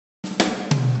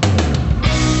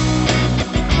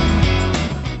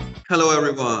Hello,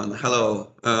 everyone.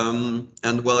 Hello,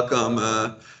 and welcome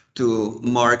to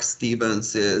Marc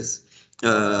Stevens's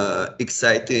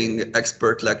exciting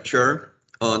expert lecture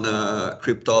on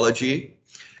cryptology.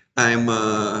 I'm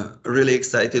really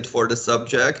excited for the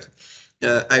subject.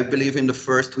 I believe in the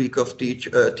first week of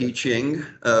teaching,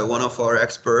 one of our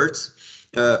experts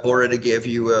already gave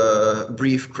you a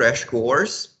brief crash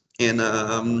course in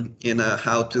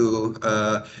how to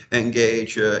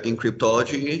engage in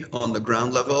cryptology on the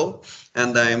ground level,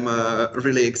 and I'm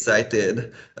really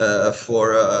excited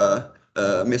for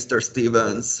Mr.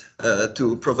 Stevens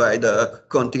to provide a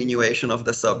continuation of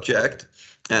the subject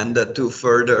and to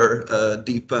further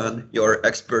deepen your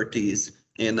expertise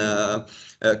in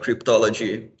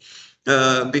cryptology.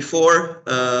 Before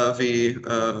we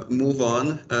move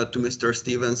on to Mr.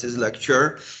 Stevens'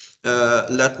 lecture,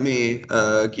 let me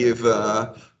give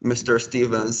Mr.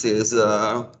 Stevens'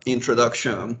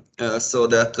 introduction so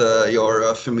that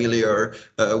you're familiar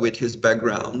with his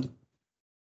background.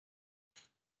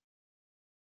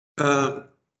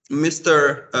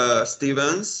 Mr.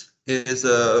 Stevens is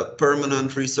a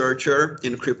permanent researcher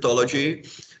in cryptology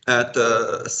at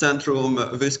Centrum,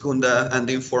 Wiskunde and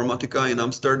Informatica in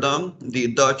Amsterdam, the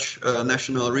Dutch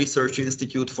National Research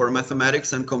Institute for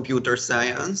Mathematics and Computer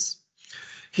Science.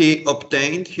 He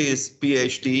obtained his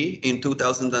PhD in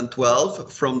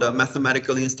 2012 from the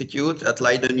Mathematical Institute at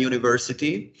Leiden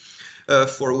University,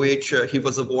 for which he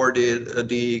was awarded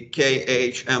the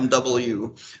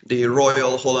KHMW, the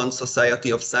Royal Holland Society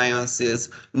of Sciences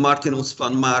Martinus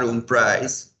van Marum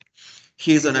Prize.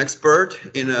 He's an expert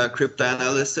in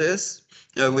cryptanalysis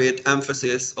with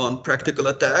emphasis on practical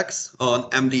attacks on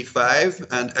MD5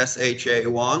 and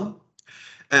SHA-1.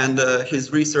 And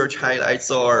his research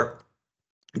highlights are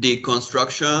the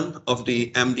construction of the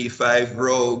MD5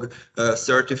 Rogue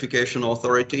Certification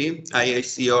Authority,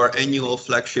 IACR Annual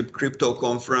Flagship Crypto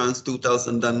Conference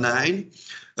 2009,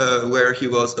 where he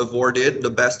was awarded the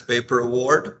Best Paper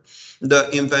Award, the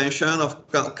invention of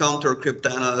counter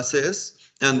cryptanalysis,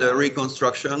 and the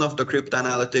reconstruction of the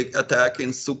cryptanalytic attack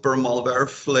in super malware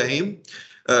Flame,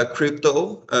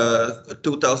 Crypto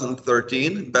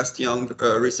 2013 Best Young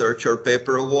Researcher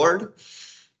Paper Award.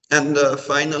 And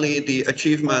finally, the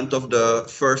achievement of the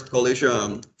first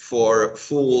collision for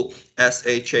full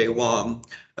SHA-1,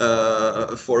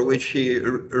 for which he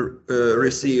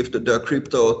received the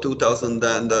Crypto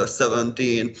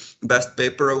 2017 Best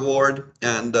Paper Award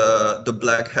and the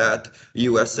Black Hat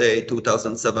USA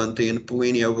 2017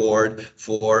 Puini Award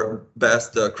for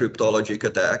Best Cryptologic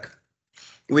Attack.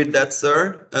 With that,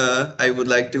 sir, I would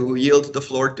like to yield the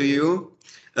floor to you.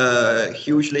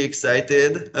 Hugely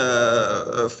excited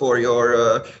for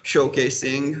your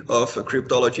showcasing of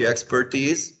cryptology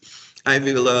expertise. I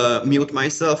will mute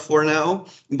myself for now,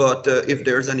 but if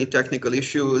there's any technical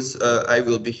issues, I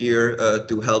will be here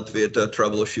to help with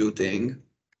troubleshooting.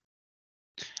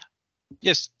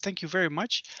 Yes, thank you very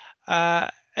much.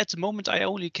 At the moment, I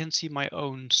only can see my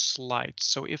own slides.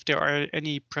 So if there are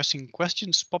any pressing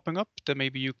questions popping up, then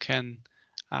maybe you can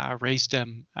raise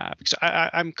them because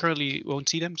I'm currently won't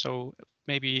see them. So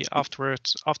maybe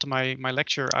afterwards, after my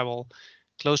lecture, I will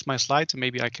close my slides and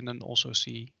maybe I can then also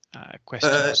see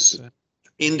questions.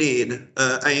 Indeed,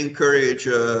 I encourage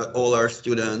all our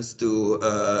students to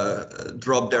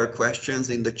drop their questions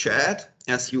in the chat.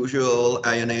 As usual,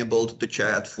 I enabled the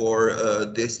chat for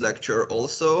this lecture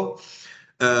also.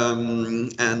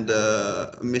 And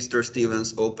Mr.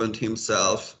 Stevens opened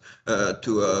himself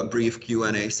to a brief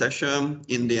Q&A session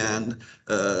in the end.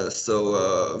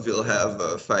 So we'll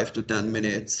have 5 to 10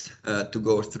 minutes to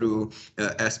go through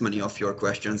as many of your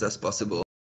questions as possible.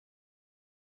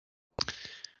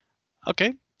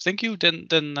 Okay, thank you. Then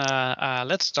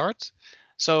let's start.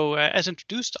 So as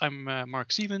introduced, I'm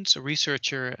Marc Stevens, a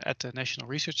researcher at the National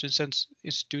Research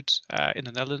Institute in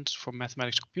the Netherlands for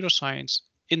Mathematics and Computer Science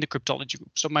in the cryptology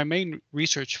group. So my main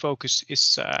research focus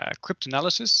is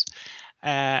cryptanalysis,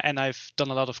 and I've done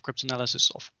a lot of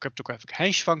cryptanalysis of cryptographic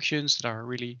hash functions that are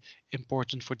really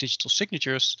important for digital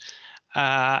signatures.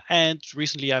 And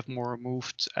recently I've more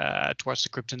moved towards the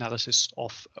cryptanalysis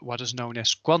of what is known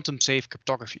as quantum safe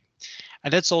cryptography.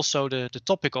 And that's also the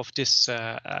topic of this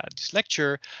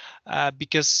lecture,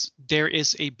 because there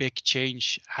is a big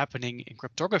change happening in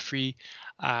cryptography.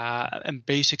 And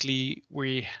basically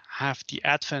we have the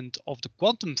advent of the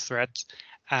quantum threat.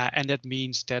 And that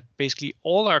means that basically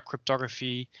all our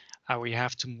cryptography, we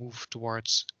have to move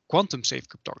towards quantum safe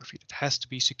cryptography. That has to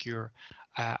be secure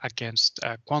against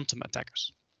quantum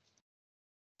attackers.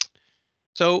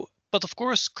 So But of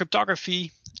course,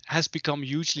 cryptography has become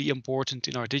hugely important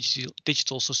in our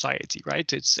digital society,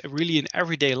 right? It's really in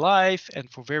everyday life and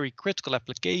for very critical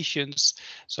applications.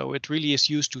 So it really is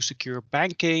used to secure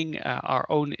banking, our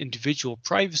own individual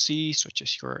privacy, such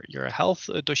as your health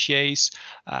dossiers.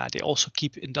 They also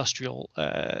keep industrial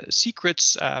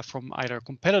secrets from either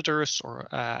competitors or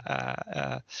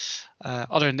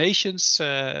other nations,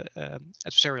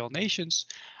 adversarial nations.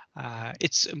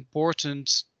 It's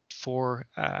important for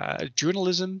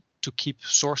journalism to keep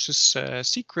sources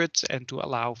secret and to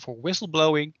allow for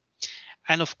whistleblowing.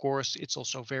 And of course, it's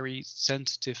also very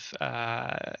sensitive,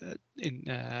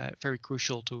 very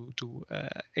crucial to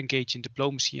engage in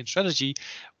diplomacy and strategy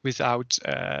without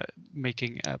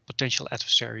making potential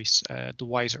adversaries the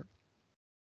wiser.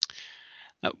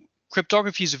 Now,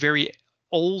 cryptography is a very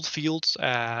old field,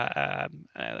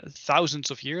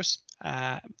 thousands of years,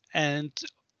 and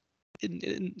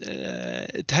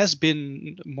it has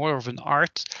been more of an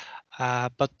art,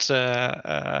 but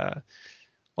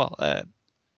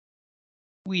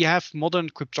we have modern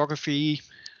cryptography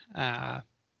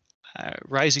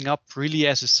rising up really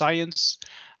as a science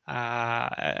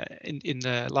in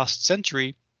the last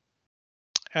century.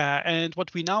 And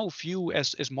what we now view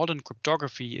as modern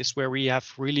cryptography is where we have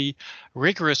really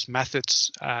rigorous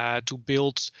methods to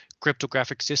build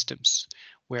cryptographic systems,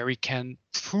 where we can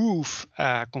prove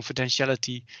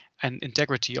confidentiality and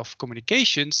integrity of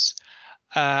communications,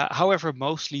 however,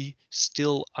 mostly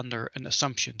still under an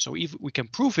assumption. So even we can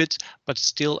prove it, but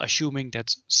still assuming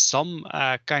that some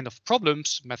kind of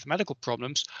problems, mathematical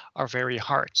problems, are very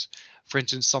hard. For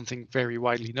instance, something very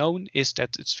widely known is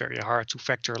that it's very hard to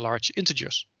factor large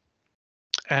integers.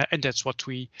 And that's what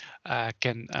we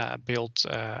can build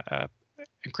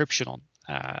encryption on,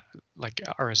 like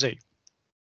RSA.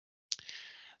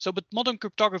 So, but modern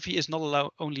cryptography is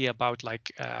not only about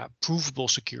like provable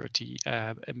security,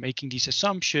 making these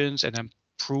assumptions and then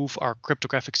prove our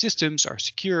cryptographic systems are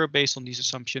secure based on these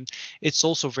assumptions. It's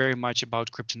also very much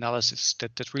about cryptanalysis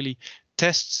that really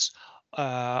tests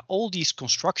all these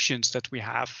constructions that we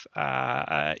have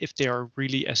if they are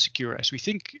really as secure as we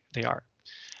think they are.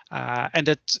 And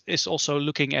that is also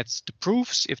looking at the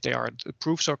proofs, if the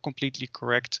proofs are completely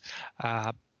correct.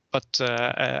 But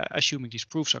assuming these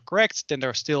proofs are correct, then there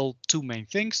are still two main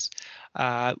things.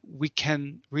 We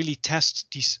can really test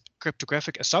these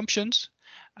cryptographic assumptions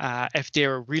if they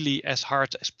are really as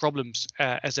hard as problems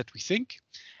as that we think.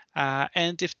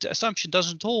 And if the assumption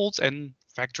doesn't hold and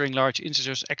factoring large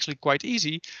integers actually quite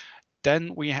easy,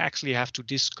 then we actually have to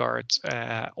discard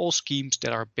all schemes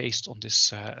that are based on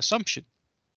this assumption.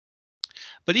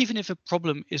 But even if a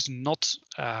problem is not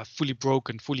fully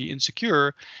broken, fully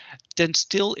insecure, then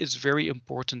still it's very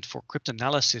important for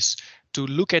cryptanalysis to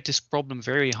look at this problem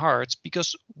very hard,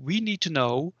 because we need to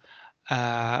know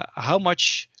how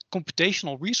much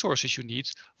computational resources you need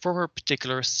for a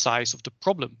particular size of the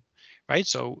problem. Right,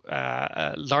 so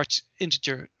large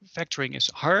integer factoring is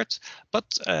hard, but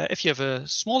if you have a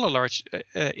smaller large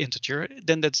integer,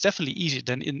 then that's definitely easier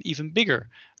than an even bigger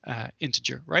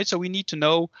integer, right? So we need to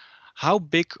know how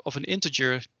big of an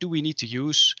integer do we need to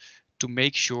use to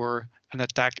make sure an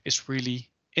attack is really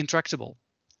intractable.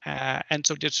 And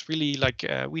so that's really like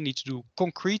we need to do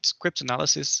concrete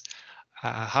cryptanalysis.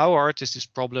 How hard is this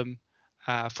problem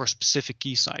for specific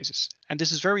key sizes? And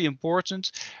this is very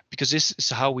important because this is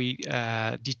how we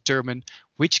determine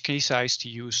which key size to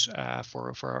use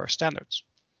for our standards.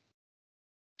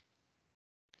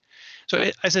 So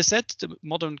as I said, the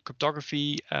modern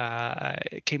cryptography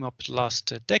came up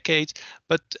last decade,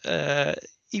 but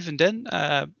even then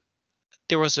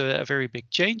there was a very big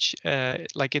change.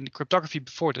 Like in cryptography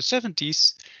before the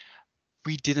 70s,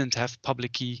 we didn't have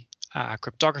public key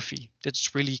cryptography.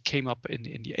 That's really came up in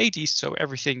the 80s. So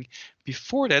everything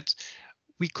before that,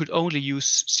 we could only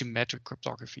use symmetric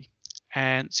cryptography.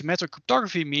 And symmetric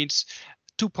cryptography means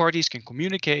two parties can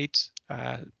communicate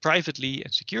privately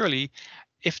and securely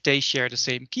if they share the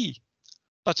same key.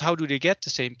 But how do they get the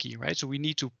same key, right? So we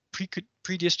need to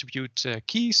pre-distribute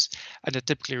keys, and that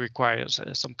typically requires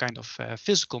some kind of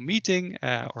physical meeting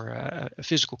or a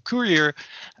physical courier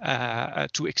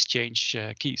to exchange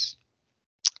keys.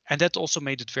 And that also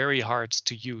made it very hard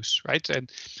to use, right?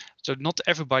 And so not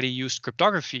everybody used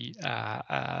cryptography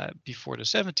before the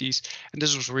 70s, and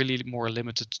this was really more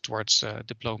limited towards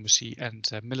diplomacy and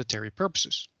military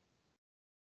purposes.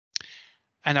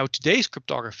 And now today's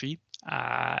cryptography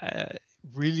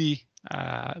really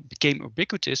became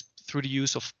ubiquitous through the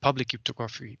use of public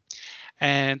cryptography.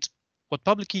 And what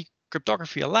public key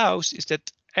cryptography allows is that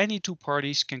any two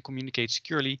parties can communicate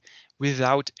securely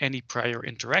without any prior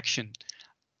interaction,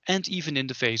 and even in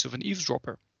the face of an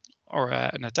eavesdropper or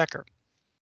an attacker.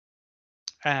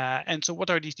 And so what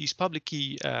are these public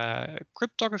key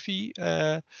cryptography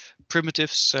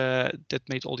primitives that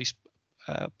made all these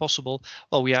possible?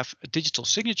 Well, we have digital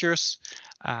signatures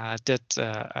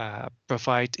that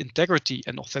provide integrity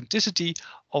and authenticity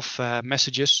of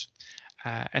messages.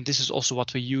 And this is also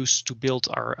what we use to build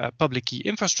our public key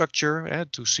infrastructure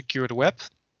to secure the web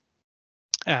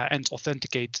and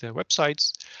authenticate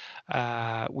websites.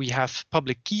 We have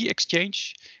public key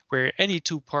exchange, where any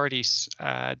two parties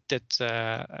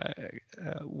that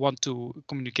want to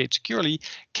communicate securely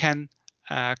can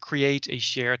create a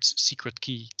shared secret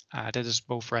key that is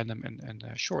both random and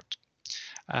short.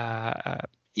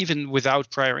 Even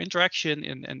without prior interaction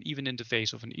and even in the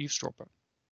face of an eavesdropper.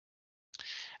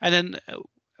 And then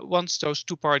once those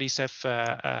two parties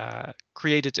have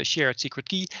created a shared secret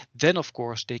key, then of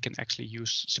course they can actually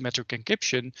use symmetric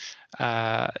encryption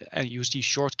and use these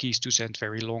short keys to send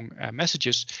very long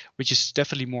messages, which is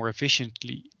definitely more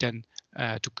efficiently than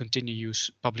to continue use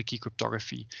public key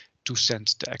cryptography to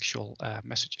send the actual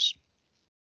messages.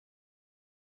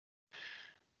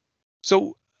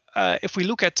 So if we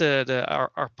look at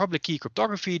our public key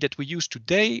cryptography that we use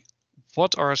today,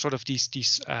 what are sort of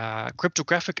these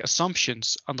cryptographic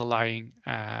assumptions underlying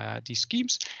these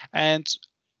schemes? And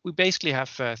we basically have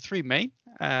three main,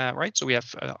 right? So we have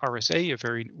RSA, a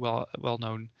very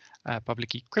well-known public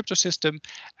key crypto system,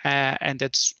 and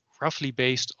that's roughly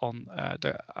based on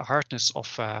the hardness of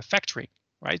factoring,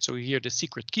 right? So here the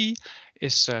secret key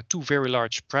is two very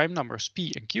large prime numbers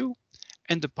P and Q,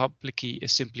 and the public key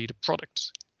is simply the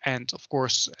product. And of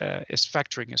course, as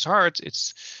factoring is hard,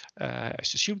 it's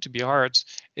assumed to be hard,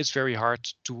 it's very hard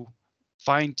to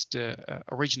find the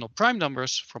original prime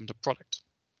numbers from the product.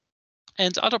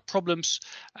 And other problems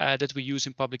that we use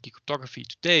in public key cryptography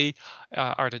today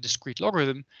are the discrete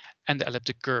logarithm and the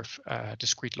elliptic curve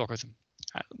discrete logarithm,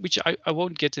 which I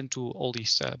won't get into all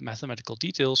these mathematical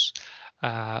details.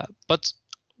 But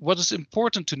what is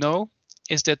important to know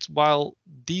is that while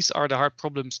these are the hard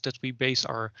problems that we base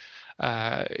our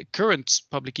current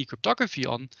public key cryptography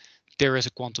on, there is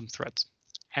a quantum threat.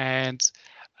 And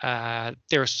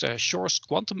there's a Shor's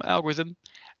quantum algorithm,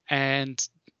 and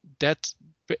that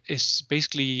is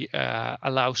basically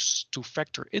allows to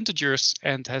factor integers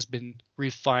and has been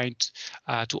refined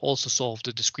to also solve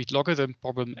the discrete logarithm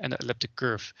problem and the elliptic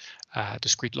curve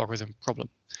discrete logarithm problem.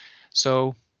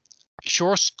 So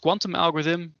Shor's quantum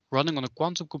algorithm running on a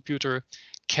quantum computer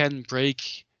can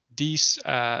break these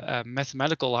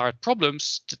mathematical hard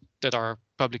problems that our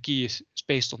public key is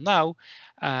based on now,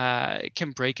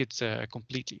 can break it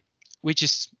completely, which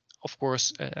is, of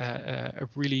course, a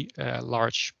really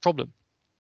large problem.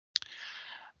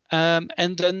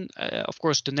 And then, of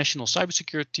course, the National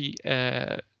Cybersecurity,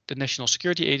 the National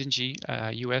Security Agency,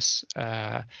 US,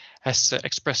 has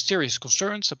expressed serious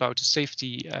concerns about the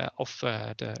safety of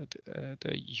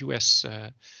the US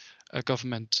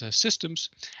government systems,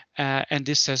 and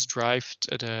this has driven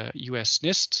the US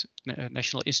NIST,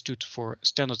 National Institute for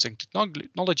Standards and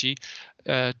Technology,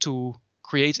 to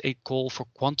create a call for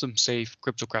quantum-safe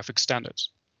cryptographic standards.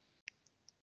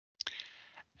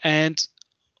 And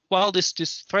while this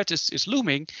threat is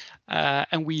looming,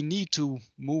 and we need to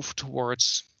move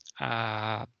towards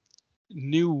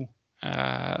new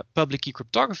public key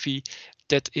cryptography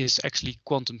that is actually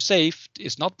quantum safe,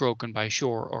 is not broken by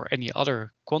Shor or any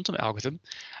other quantum algorithm,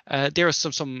 there is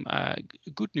some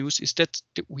good news is that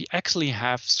we actually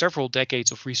have several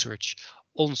decades of research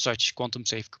on such quantum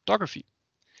safe cryptography.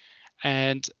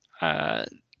 And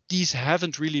these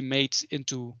haven't really made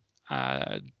into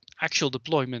actual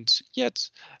deployment yet,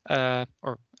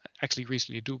 or actually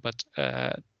recently do, but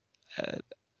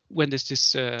when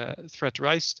this threat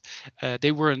raised,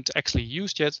 they weren't actually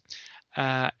used yet,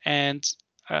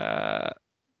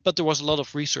 but there was a lot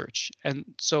of research. And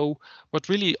so what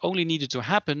really only needed to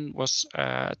happen was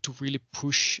to really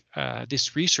push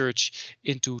this research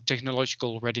into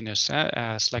technological readiness,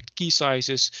 select key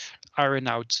sizes, iron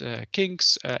out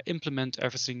kinks, implement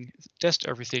everything, test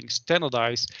everything,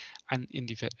 standardize, and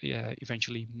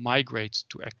eventually migrate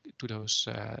to those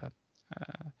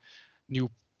new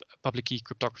public key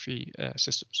cryptography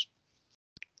systems.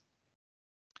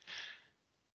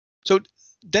 So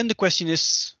then the question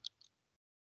is,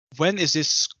 when is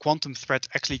this quantum threat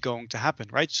actually going to happen,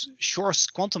 right? Shor's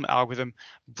quantum algorithm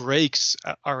breaks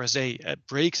RSA,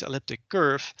 breaks elliptic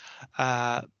curve,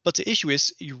 but the issue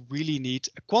is you really need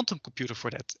a quantum computer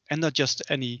for that, and not just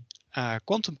any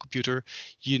quantum computer.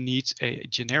 You need a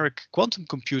generic quantum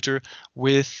computer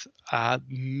with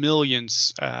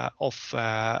millions of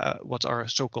what are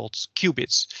so-called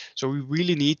qubits. So we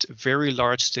really need a very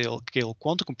large scale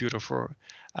quantum computer for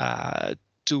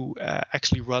to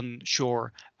actually run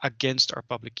Shore against our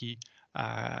public key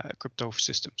crypto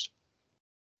systems.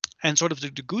 And sort of the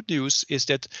good news is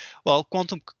that, well,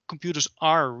 quantum computers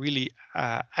are really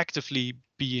actively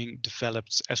being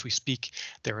developed as we speak.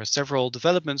 There are several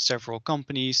developments, several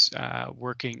companies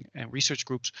working and research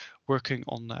groups working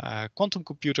on quantum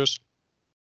computers.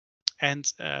 And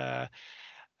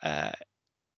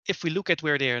if we look at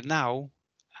where they are now,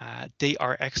 they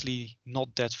are actually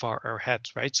not that far ahead,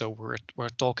 right? So we're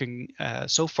talking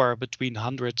so far between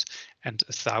 100 and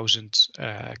 1,000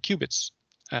 qubits.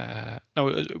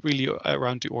 No, really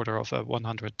around the order of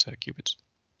 100 qubits.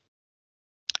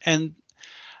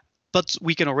 But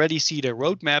we can already see the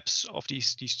roadmaps of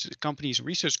these companies,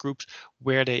 research groups,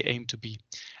 where they aim to be.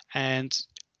 And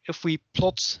if we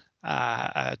plot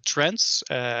trends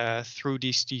through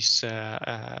these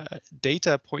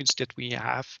data points that we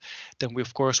have, then we,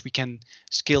 of course, we can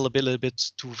scale a little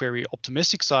bit to very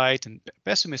optimistic side and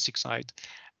pessimistic side.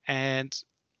 And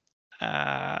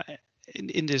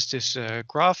in this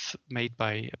graph made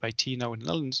by Tino in the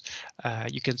Netherlands,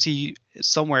 you can see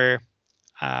somewhere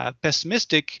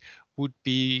pessimistic would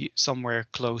be somewhere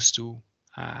close to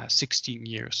 16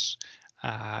 years.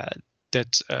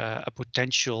 That a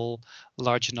potential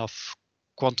large enough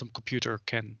quantum computer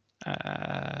can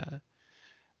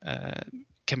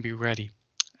be ready.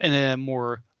 In a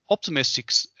more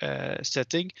optimistic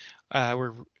setting,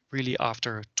 we're really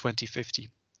after 2050.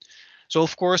 So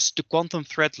of course the quantum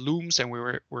threat looms,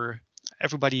 and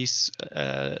everybody's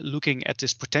looking at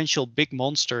this potential big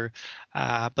monster,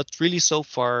 but really so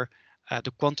far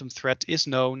the quantum threat is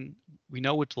known. We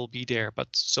know it will be there, but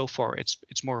so far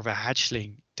it's more of a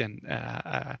hatchling than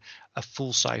a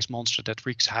full-size monster that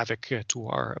wreaks havoc to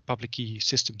our public key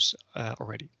systems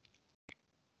already.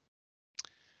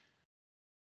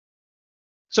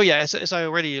 So yeah, as I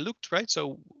already looked, right?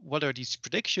 So what are these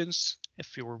predictions?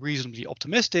 If we were reasonably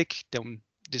optimistic, then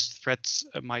this threat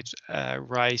might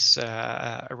rise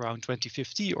around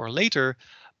 2050 or later,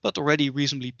 but already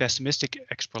reasonably pessimistic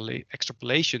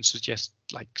extrapolation suggests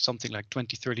like something like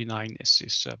 2039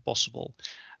 is possible.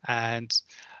 And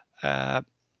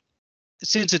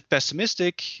since it's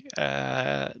pessimistic,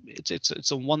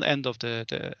 it's on one end of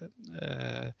the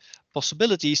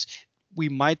possibilities. We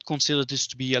might consider this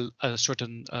to be a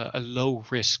certain low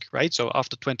risk, right? So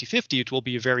after 2050, it will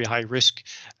be a very high risk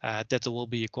that there will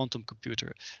be a quantum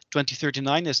computer.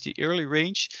 2039 is the early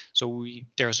range, so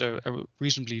there's a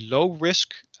reasonably low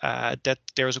risk that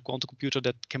there's a quantum computer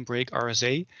that can break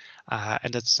RSA,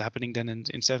 and that's happening then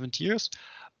in 70 years.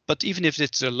 But even if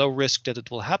it's a low risk that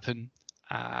it will happen,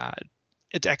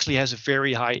 it actually has a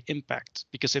very high impact,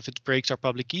 because if it breaks our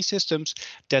public key systems,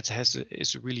 that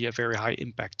is really a very high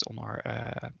impact on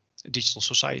our digital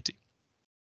society.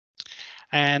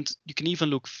 And you can even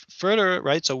look further,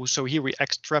 right? So here we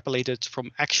extrapolated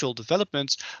from actual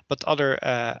developments, but other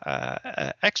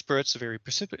experts, very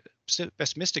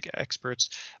pessimistic experts,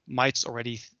 might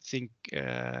already think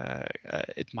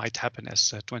it might happen as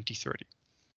 2030.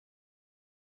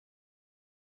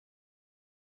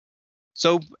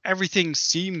 So everything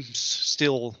seems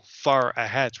still far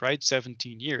ahead, right?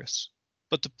 17 years.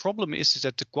 But the problem is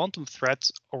that the quantum threat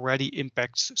already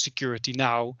impacts security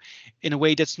now in a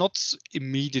way that's not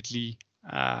immediately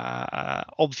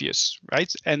obvious,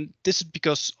 right? And this is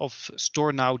because of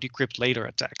store now, decrypt later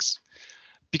attacks.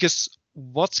 Because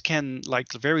what can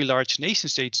like very large nation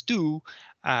states do?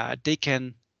 They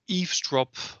can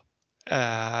eavesdrop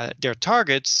their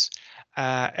targets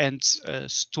and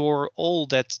store all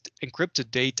that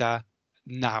encrypted data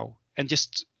now, and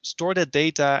just store that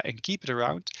data and keep it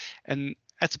around. And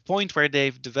at the point where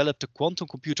they've developed a quantum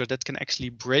computer that can actually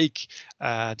break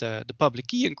the public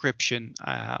key encryption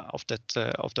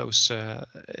of those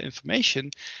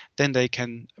information, then they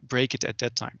can break it at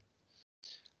that time.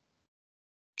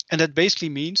 And that basically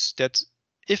means that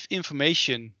if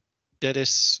information that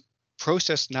is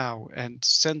processed now and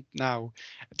sent now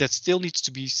that still needs to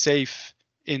be safe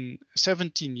in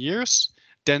 17 years,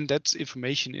 then that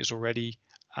information is already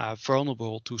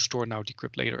vulnerable to store now,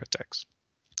 decrypt later attacks.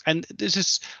 And this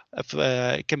is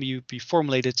can be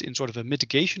formulated in sort of a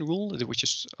mitigation rule, which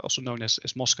is also known as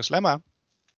Moscow's lemma,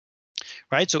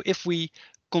 right? So if we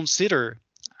consider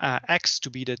X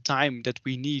to be the time that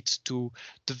we need to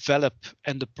develop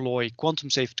and deploy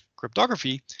quantum safe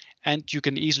cryptography, and you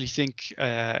can easily think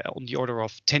on the order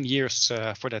of 10 years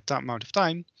for that amount of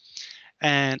time.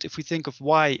 And if we think of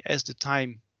Y as the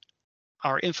time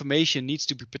our information needs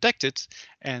to be protected,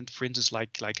 and for instance,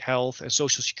 like health and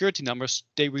social security numbers,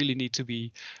 they really need to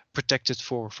be protected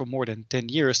for more than 10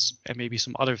 years, and maybe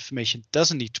some other information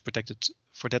doesn't need to protect it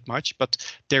for that much, but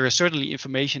there is certainly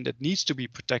information that needs to be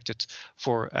protected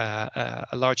for a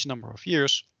large number of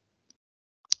years.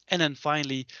 And then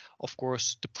finally, of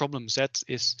course, the problem set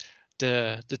is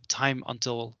the time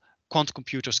until quantum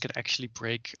computers can actually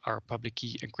break our public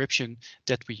key encryption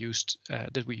that we use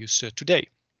today.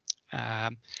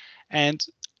 And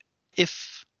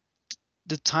if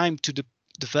the time to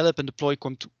develop and deploy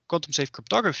quantum safe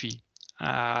cryptography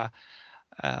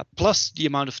plus the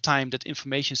amount of time that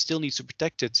information still needs to be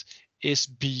protected is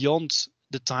beyond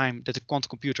the time that a quantum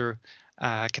computer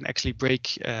can actually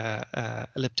break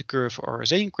elliptic curve or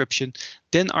RSA encryption,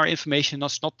 then our information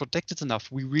is not protected enough.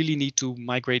 We really need to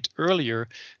migrate earlier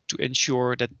to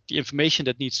ensure that the information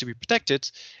that needs to be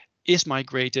protected is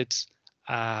migrated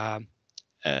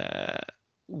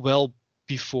well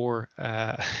before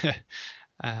the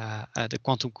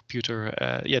quantum computer,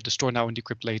 the store now and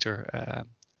decrypt later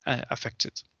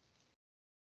affected.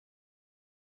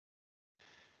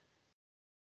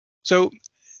 So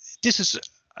this is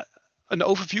an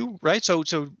overview, right? So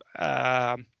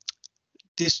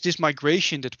this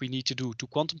migration that we need to do to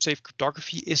quantum safe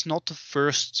cryptography is not the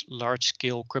first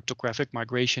large-scale cryptographic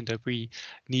migration that we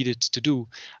needed to do.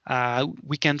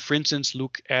 We can, for instance,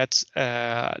 look at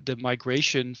the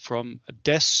migration from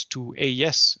DES to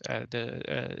AES,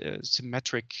 the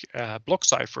symmetric block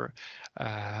cipher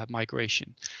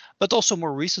migration. But also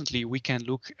more recently, we can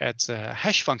look at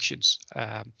hash functions,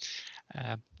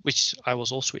 which I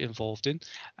was also involved in.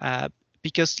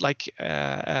 Because like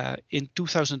in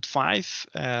 2005,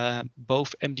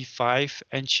 both MD5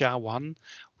 and SHA-1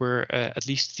 were at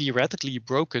least theoretically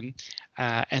broken,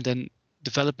 and then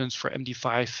developments for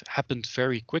MD5 happened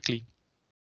very quickly.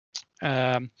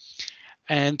 And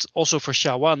also for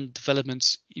SHA-1,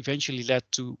 developments eventually led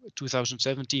to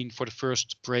 2017 for the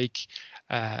first break,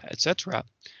 etc.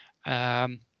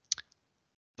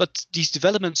 But these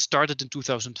developments started in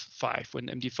 2005 when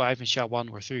MD5 and SHA-1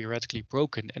 were theoretically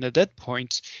broken. And at that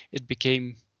point, it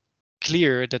became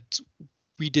clear that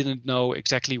we didn't know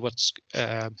exactly what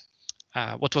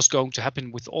was going to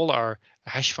happen with all our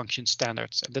hash function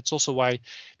standards. And that's also why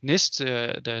NIST,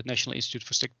 the National Institute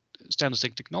for Standards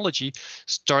and Technology,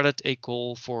 started a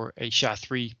call for a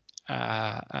SHA-3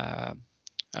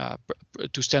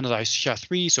 to standardize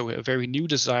SHA-3, so a very new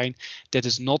design that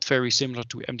is not very similar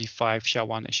to MD5,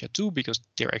 SHA-1, and SHA-2 because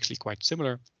they're actually quite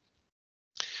similar.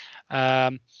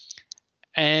 So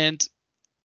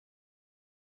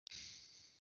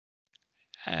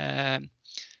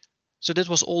that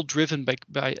was all driven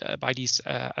by these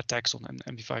attacks on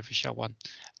MD5 and SHA-1.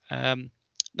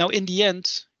 Now, in the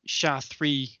end,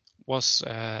 SHA-3 was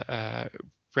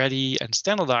ready and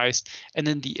standardized, and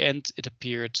in the end, it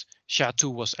appeared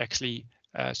SHA-2 was actually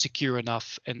secure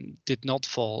enough and did not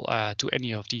fall to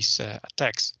any of these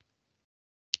attacks.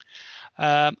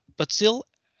 But still,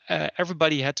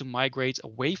 everybody had to migrate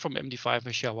away from MD5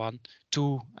 and SHA-1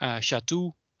 to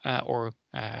SHA-2 or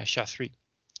SHA-3.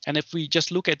 And if we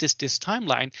just look at this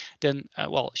timeline, then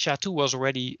well, SHA-2 was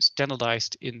already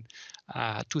standardized in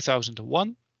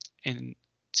 2001, and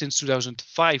since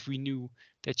 2005 we knew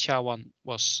that SHA-1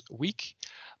 was weak,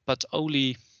 but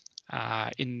only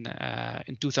in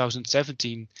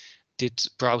 2017 did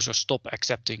browsers stop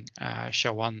accepting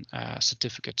SHA-1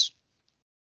 certificates.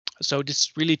 So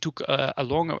this really took a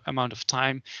long amount of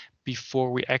time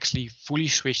before we actually fully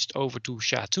switched over to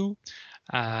SHA-2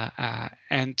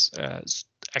 and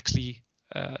actually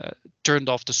turned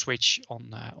off the switch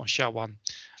on SHA-1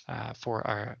 for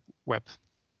our web.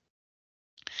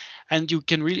 And you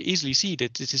can really easily see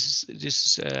that this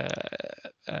is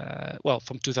well,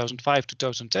 from 2005 to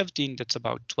 2017, that's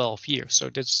about 12 years. So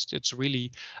that's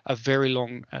really a very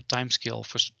long time scale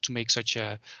to make such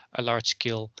a large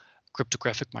scale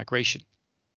cryptographic migration.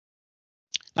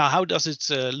 Now, how does it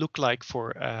look like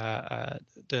for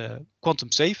the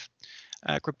quantum safe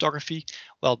cryptography?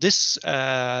 Well, this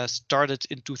started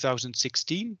in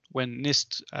 2016 when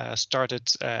NIST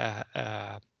started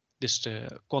this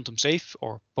quantum safe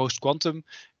or post-quantum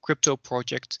crypto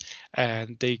project,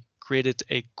 and they created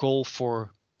a call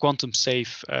for quantum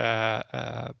safe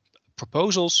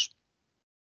proposals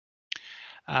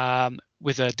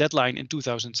with a deadline in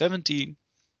 2017.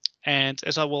 And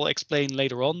as I will explain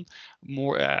later on,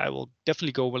 I will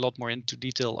definitely go a lot more into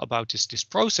detail about this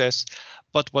process.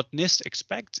 But what NIST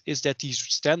expects is that these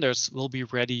standards will be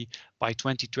ready by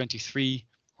 2023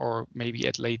 or maybe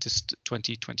at latest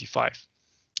 2025.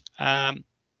 And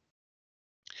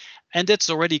that's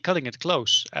already cutting it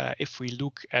close. If we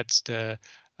look at the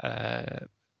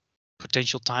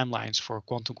potential timelines for a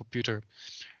quantum computer.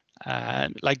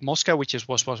 Like Moscow, which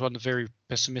was one of the very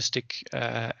pessimistic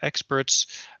experts,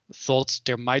 thought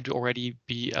there might already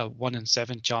be a 1 in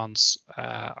 7 chance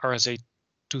RSA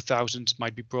 2000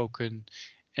 might be broken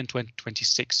in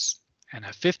 2026 and a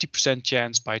 50%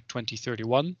 chance by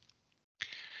 2031.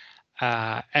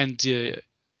 And the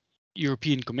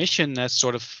European Commission has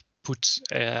sort of put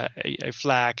a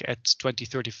flag at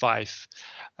 2035.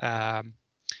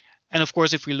 And of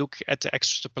course, if we look at the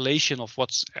extrapolation of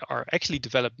what's are actually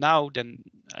developed now, then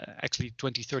actually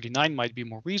 2039 might be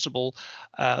more reasonable.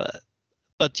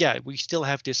 But yeah, we still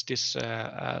have this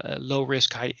low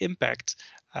risk, high impact.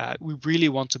 We really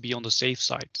want to be on the safe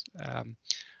side.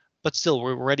 But still,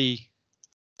 we're already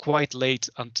quite late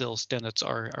until standards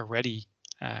are ready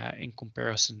in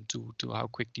comparison to how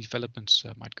quick developments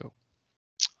might go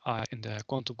in the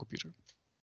quantum computer.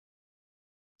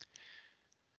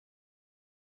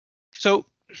 So,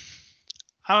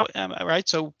 right?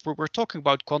 So we're talking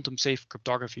about quantum safe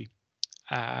cryptography,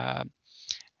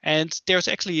 and there's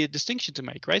actually a distinction to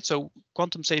make, right? So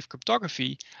quantum safe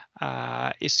cryptography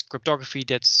is cryptography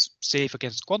that's safe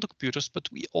against quantum computers, but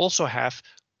we also have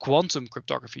quantum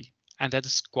cryptography, and that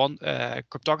is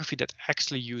cryptography that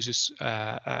actually uses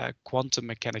quantum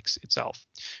mechanics itself,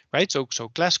 right? So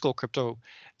classical crypto,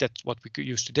 that's what we could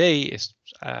use today, is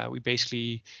we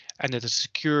basically, and it is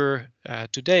secure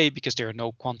today because there are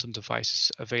no quantum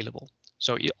devices available.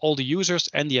 So all the users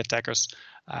and the attackers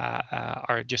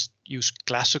are just use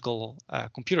classical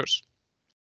computers.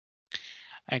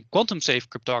 And quantum safe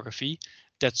cryptography,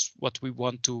 that's what we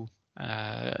want to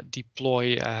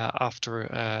deploy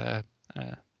after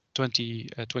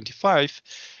 2025,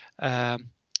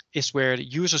 is where the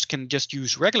users can just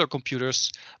use regular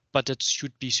computers, but it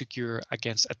should be secure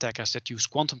against attackers that use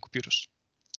quantum computers.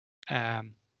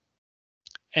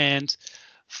 And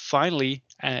finally,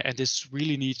 and this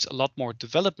really needs a lot more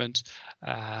development,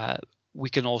 we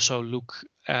can also look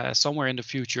somewhere in the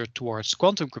future towards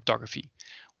quantum cryptography,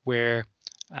 where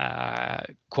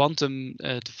quantum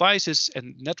devices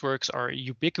and networks are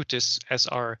ubiquitous as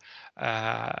our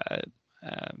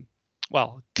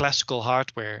well, classical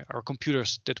hardware or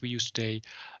computers that we use today.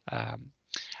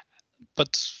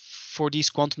 But for these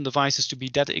quantum devices to be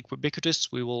that ubiquitous,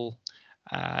 we will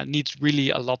need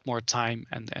really a lot more time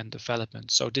and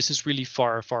development. So this is really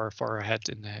far ahead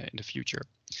in the future,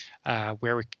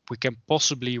 where we can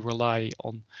possibly rely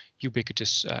on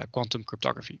ubiquitous quantum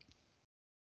cryptography.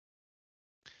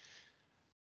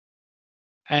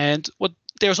 And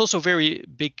there's also a very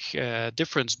big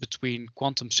difference between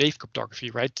quantum safe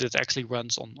cryptography, right, that actually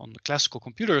runs on the classical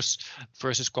computers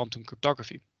versus quantum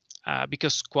cryptography.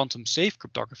 Because quantum safe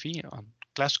cryptography on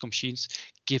classical machines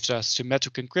gives us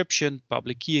symmetric encryption,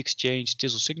 public key exchange,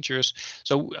 digital signatures,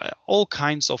 so all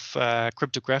kinds of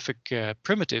cryptographic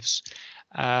primitives.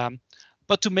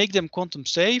 But to make them quantum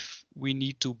safe, we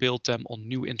need to build them on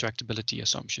new interactability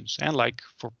assumptions. And like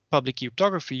for public key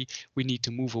cryptography, we need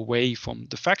to move away from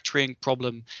the factoring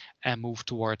problem and move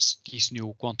towards these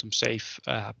new quantum safe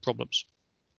problems.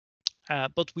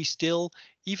 But we still,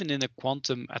 even in a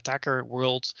quantum attacker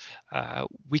world,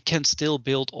 we can still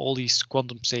build all these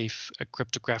quantum safe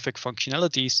cryptographic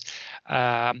functionalities.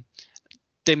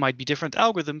 They might be different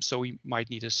algorithms, so we might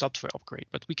need a software upgrade,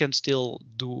 but we can still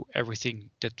do everything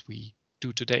that we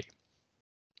do today.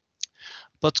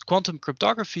 But quantum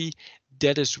cryptography,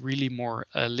 that is really more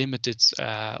limited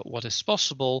what is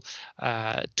possible.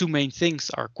 Two main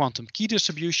things are quantum key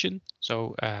distribution,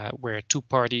 so where two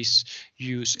parties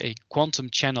use a quantum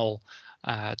channel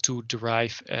to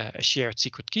derive a shared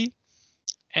secret key,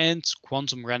 and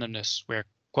quantum randomness, where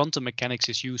quantum mechanics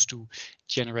is used to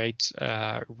generate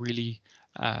really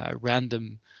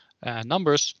random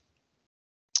numbers.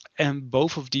 And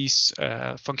both of these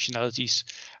functionalities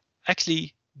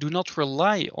actually do not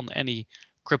rely on any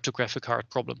cryptographic hard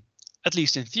problem, at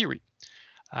least in theory,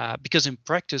 because in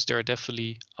practice there are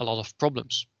definitely a lot of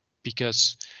problems,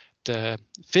 because the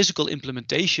physical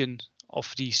implementation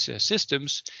of these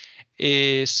systems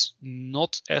is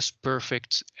not as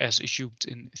perfect as assumed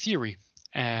in theory,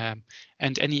 and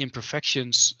any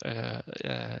imperfections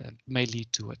may lead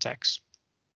to attacks.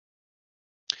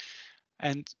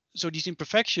 And so these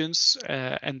imperfections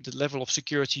and the level of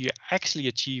security you actually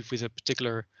achieve with a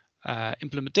particular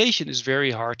implementation is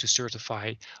very hard to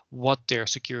certify what their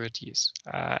security is,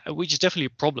 which is definitely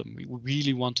a problem. We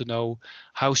really want to know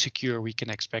how secure we can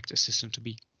expect a system to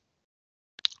be.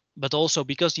 But also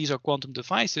because these are quantum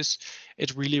devices,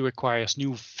 it really requires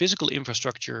new physical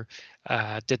infrastructure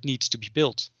that needs to be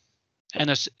built. And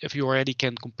as if you already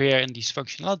can compare in these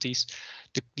functionalities,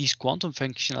 these quantum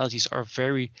functionalities are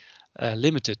very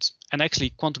limited. And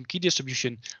actually, quantum key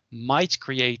distribution might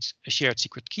create a shared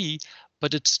secret key,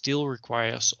 but it still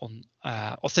requires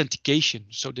authentication.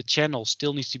 So the channel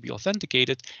still needs to be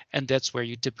authenticated, and that's where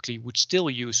you typically would still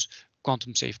use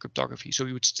quantum safe cryptography. So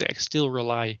you would still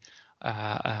rely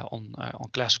on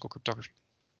classical cryptography.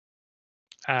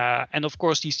 And of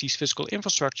course, these physical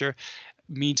infrastructure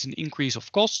means an increase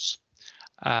of costs,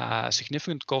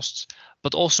 significant costs,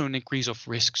 but also an increase of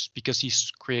risks, because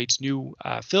this creates new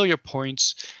failure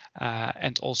points,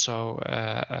 and also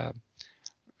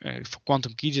for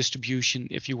quantum key distribution,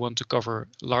 if you want to cover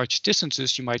large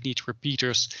distances, you might need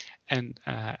repeaters, and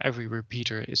every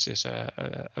repeater is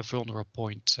a vulnerable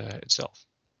point itself.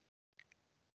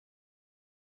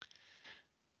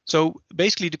 So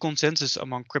basically, the consensus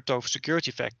among crypto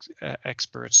security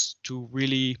experts to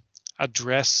really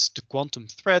address the quantum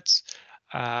threat,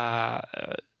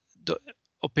 the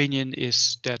opinion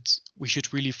is that we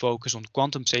should really focus on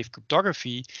quantum safe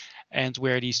cryptography, and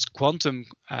where these quantum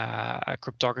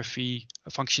cryptography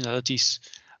functionalities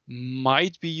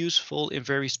might be useful in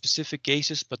very specific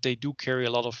cases, but they do carry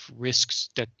a lot of risks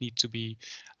that need to be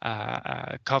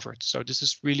covered. So this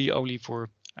is really only for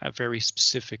a very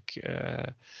specific,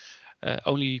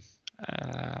 only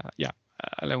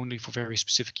for very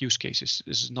specific use cases.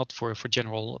 This is not for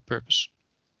general purpose.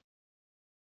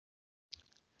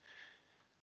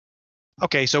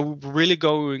 Okay, so we're really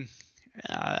going,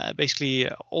 basically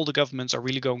all the governments are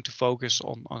really going to focus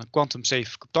on quantum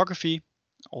safe cryptography,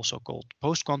 also called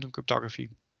post-quantum cryptography.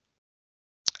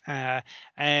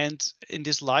 And in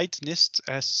this light, NIST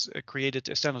has created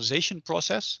a standardization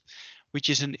process, which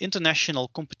is an international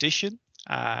competition,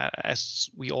 as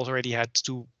we already had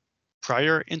 2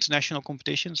 prior international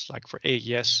competitions, like for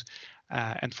AES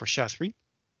and for SHA-3.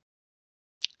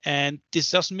 And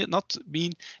this does not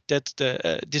mean that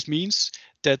this means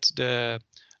that the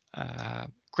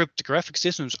cryptographic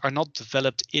systems are not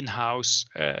developed in-house,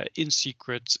 in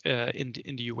secret, in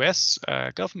the US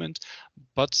government,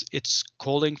 but it's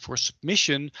calling for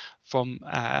submission from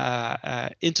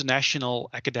international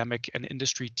academic and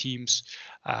industry teams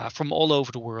from all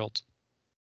over the world.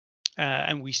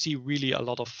 And we see really a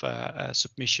lot of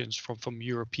submissions from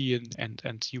European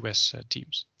and US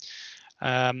teams.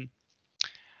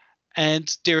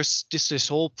 And there's this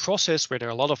whole process where there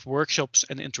are a lot of workshops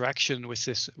and interaction with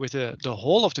the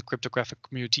whole of the cryptographic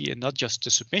community, and not just the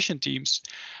submission teams,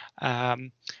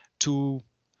 to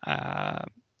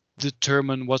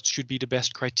determine what should be the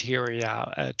best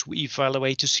criteria to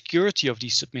evaluate the security of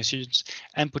these submissions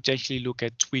and potentially look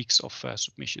at tweaks of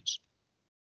submissions.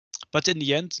 But in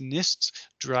the end, NIST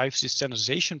drives this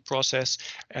standardization process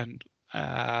and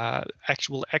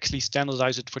will actually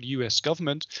standardize it for the US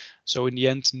government. So in the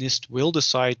end, NIST will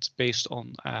decide based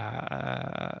on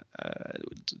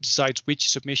decides which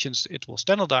submissions it will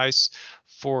standardize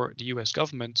for the US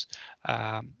government.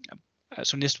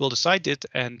 So NIST will decide it,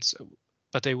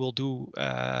 but they will do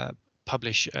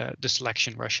publish the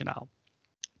selection rationale.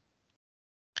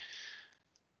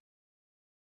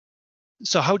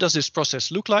 So how does this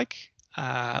process look like?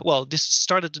 Well, this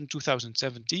started in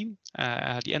 2017.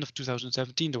 At the end of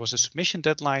 2017, there was a submission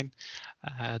deadline.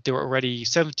 There were already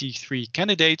 73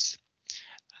 candidates.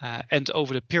 And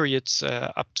over the periods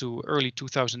up to early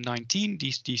 2019,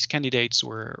 these candidates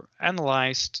were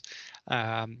analyzed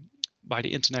by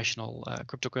the international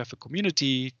cryptographic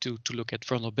community to look at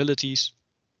vulnerabilities.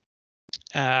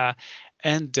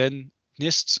 And then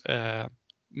NIST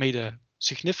made a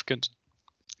significant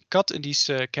cut in these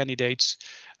candidates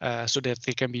so that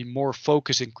they can be more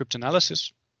focused in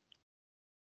cryptanalysis.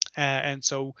 And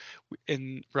so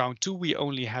in round 2, we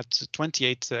only had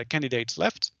 28 candidates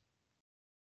left.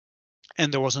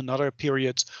 And there was another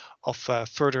period of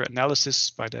further analysis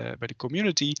by the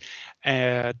community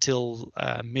till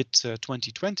mid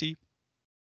 2020.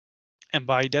 And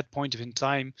by that point in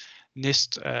time,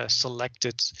 NIST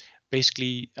selected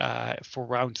basically for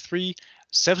round 3,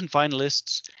 7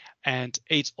 finalists and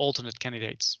 8 alternate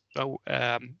candidates. So,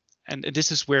 and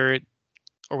this is where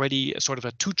already sort of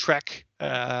a 2-track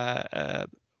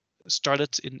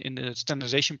started in the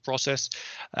standardization process,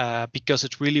 because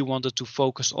it really wanted to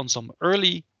focus on some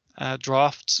early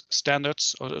draft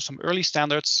standards or some early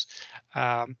standards,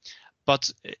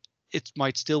 but it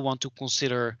might still want to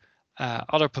consider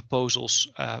other proposals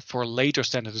for later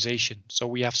standardization. So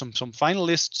we have some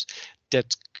finalists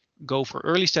that go for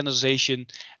early standardization,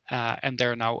 and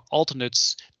there are now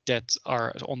alternates that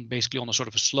are basically on a sort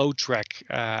of a slow track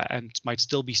and might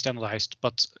still be standardized,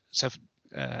 but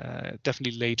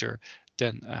definitely later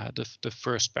than the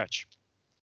first batch.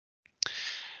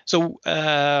 So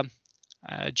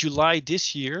July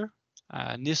this year,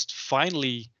 NIST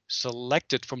finally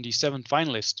selected from the 7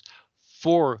 finalists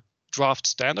 4 draft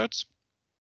standards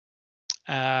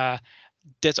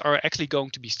that are actually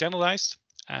going to be standardized.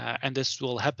 And this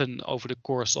will happen over the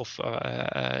course of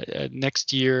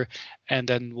next year, and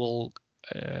then will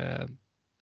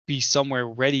be somewhere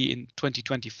ready in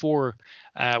 2024,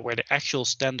 where the actual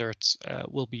standards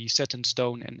will be set in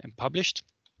stone and published.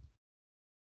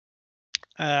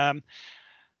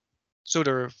 So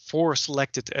there are 4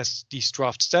 selected as these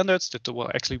draft standards that will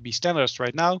actually be standardized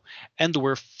right now, and there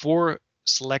were 4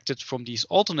 selected from these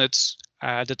alternates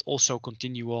that also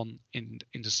continue on in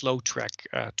the slow track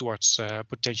towards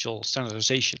potential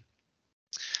standardization.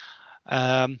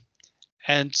 And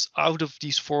out of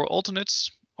these 4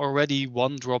 alternates, already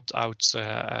 1 dropped out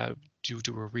due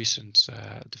to a recent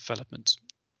development.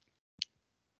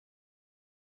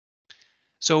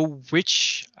 So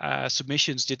which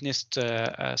submissions did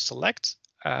NIST select?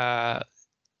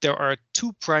 There are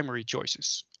 2 primary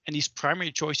choices. And these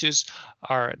primary choices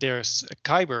are, there's a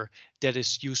Kyber that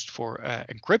is used for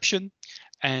encryption,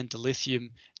 and the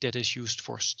lithium that is used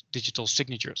for digital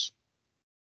signatures.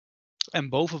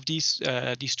 And both of these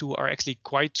 2 are actually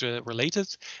quite related.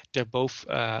 They're both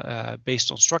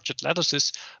based on structured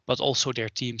lattices, but also their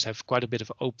teams have quite a bit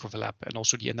of overlap, and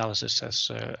also the analysis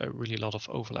has a really lot of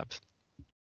overlap.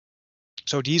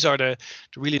 So these are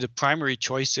really the primary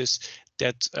choices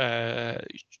that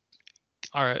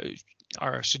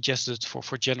are suggested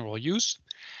for general use.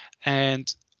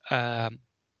 And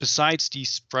besides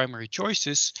these primary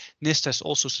choices, NIST has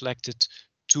also selected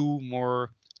 2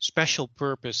 more special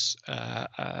purpose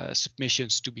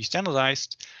submissions to be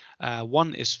standardized.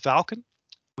 One is Falcon,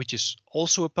 which is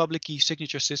also a public key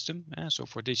signature system, so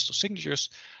for digital signatures,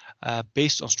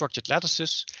 based on structured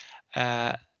lattices.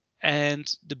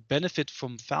 And the benefit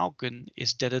from Falcon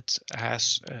is that it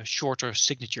has shorter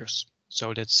signatures,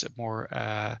 so that's more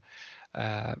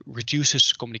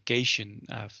reduces communication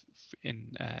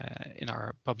in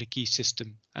our public key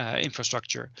system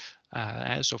infrastructure.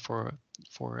 So for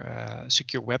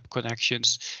secure web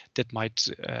connections, that might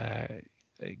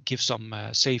give some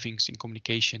savings in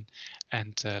communication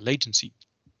and latency.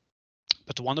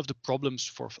 But one of the problems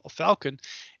for Falcon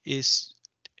is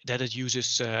that it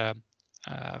uses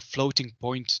floating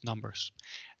point numbers,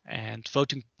 and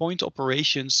floating point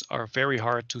operations are very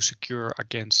hard to secure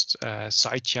against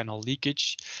side channel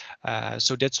leakage.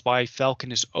 So that's why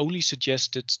Falcon is only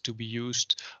suggested to be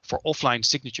used for offline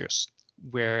signatures,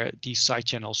 where these side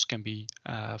channels can be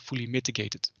fully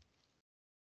mitigated.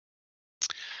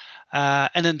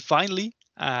 And then finally,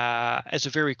 as a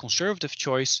very conservative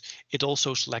choice, it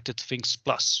also selected Things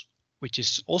Plus, which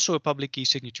is also a public key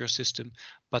signature system,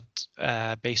 but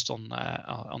based on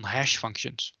hash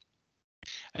functions.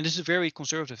 And this is a very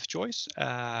conservative choice,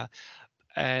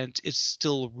 and it's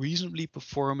still reasonably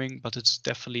performing, but it's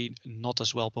definitely not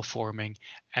as well performing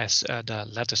as the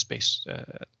lattice-based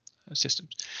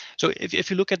systems. So if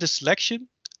you look at the selection,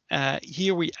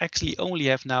 here we actually only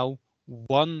have now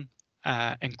 1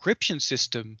 encryption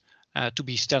system to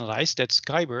be standardized, that's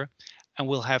Kyber, and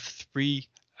we'll have 3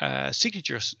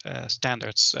 signatures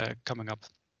standards coming up.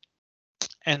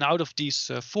 And out of these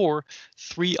 4,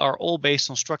 3 are all based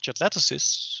on structured lattices,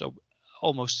 so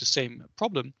almost the same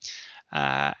problem,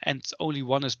 and only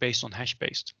 1 is based on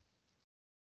hash-based.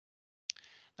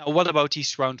 Now, what about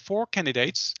these round 4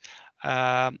 candidates?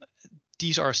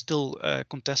 These are still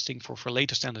contesting for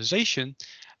later standardization,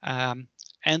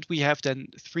 and we have then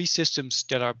 3 systems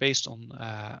that are based on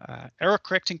error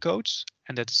correcting codes,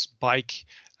 and that's BIKE,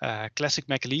 Classic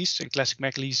McAleese, and Classic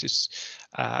McAleese is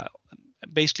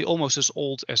basically almost as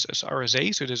old as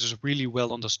RSA, so this is a really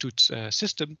well understood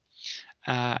system,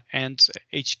 and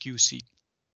HQC.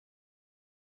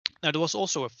 Now there was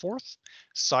also a 4th,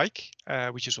 Psych,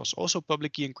 which was also a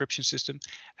public key encryption system,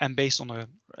 and based on a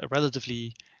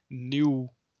relatively new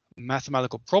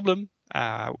mathematical problem,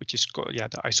 which is called,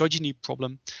 the isogeny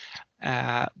problem,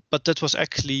 but that was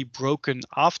actually broken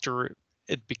after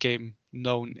it became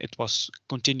known it was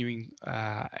continuing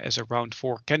as a round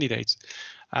 4 candidate.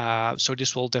 So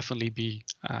this will definitely be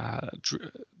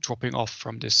dropping off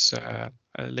from this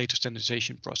later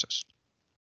standardization process.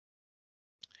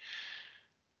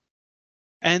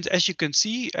 And as you can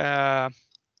see, in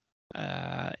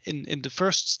the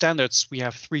first standards, we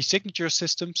have 3 signature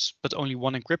systems, but only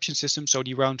 1 encryption system. So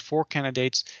the round 4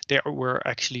 candidates, they were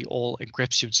actually all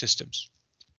encryption systems.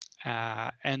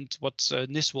 And what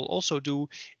NIST will also do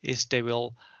is they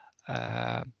will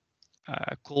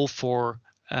call for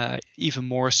even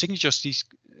more signatures, these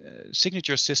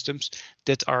signature systems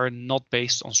that are not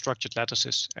based on structured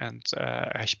lattices and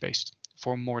hash-based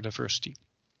for more diversity,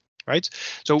 right?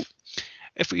 So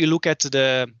if we look at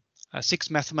the 6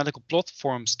 mathematical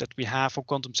platforms that we have for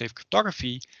quantum safe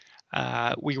cryptography,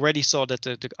 we already saw that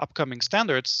the upcoming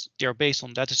standards, they are based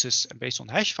on lattices and based on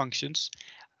hash functions.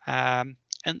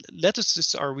 And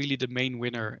lattices are really the main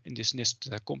winner in this NIST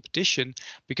competition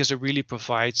because they really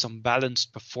provide some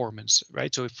balanced performance,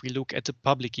 right? So if we look at the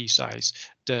public key size,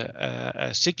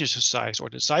 the signature size or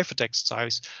the ciphertext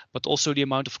size, but also the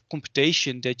amount of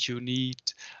computation that you need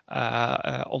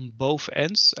on both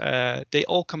ends, they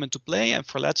all come into play. And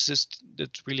for lattices,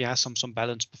 that really has some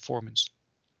balanced performance.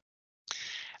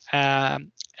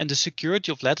 And the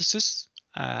security of lattices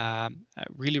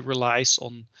really relies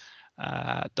on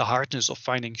the hardness of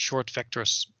finding short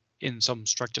vectors in some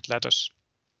structured letters.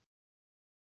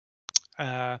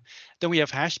 Then we have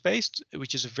hash-based,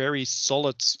 which is a very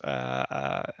solid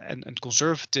and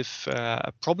conservative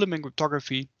problem in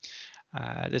cryptography.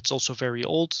 That's also very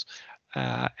old.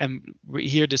 And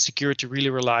here the security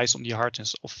really relies on the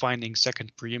hardness of finding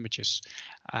second pre-images.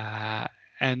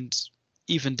 And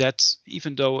even though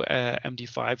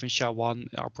MD5 and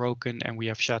SHA-1 are broken and we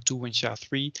have SHA-2 and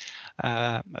SHA-3,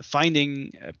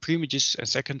 finding pre-images and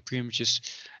second pre-images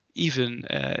even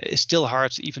is still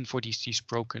hard, even for these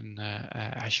broken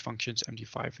hash functions,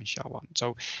 MD5 and SHA-1.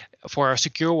 So for our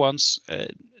secure ones,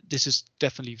 this is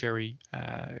definitely very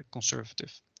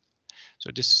conservative.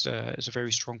 So this is a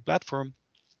very strong platform.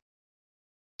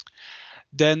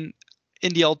 Then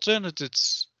in the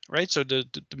alternatives, right? So the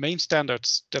main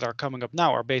standards that are coming up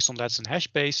now are based on lattice and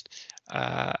hash-based.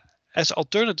 As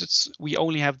alternatives, we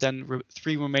only have then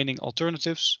 3 remaining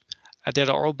alternatives that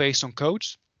are all based on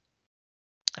codes.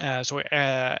 So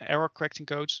error correcting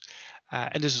codes.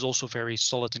 And this is also a very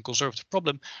solid and conservative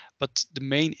problem. But the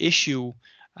main issue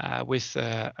with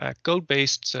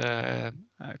code-based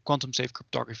quantum safe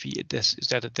cryptography is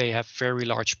that they have very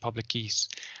large public keys.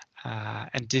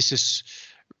 And this is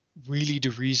really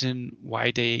the reason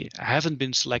why they haven't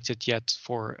been selected yet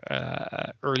for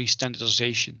early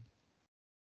standardization.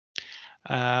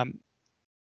 And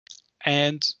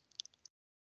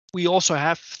we also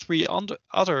have 3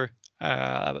 other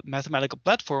mathematical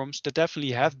platforms that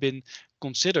definitely have been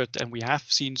considered, and we have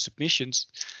seen submissions,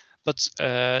 but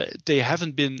they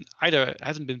haven't been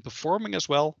performing as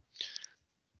well,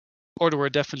 or there were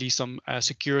definitely some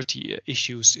security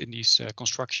issues in these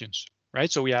constructions. Right,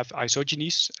 so we have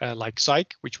isogenies like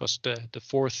Cyc, which was the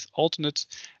 4th alternate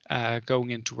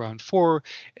going into round 4.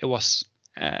 It was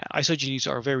isogenies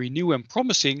are very new and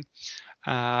promising,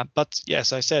 but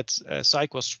yes, I said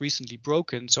Cyc was recently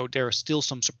broken, so there are still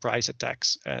some surprise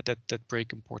attacks that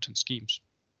break important schemes,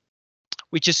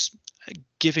 which is,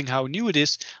 given how new it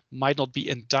is, might not be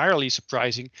entirely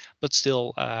surprising, but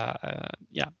still,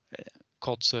 yeah,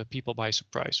 caught people by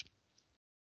surprise.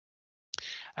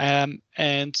 And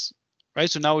right,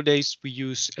 so nowadays we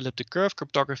use elliptic curve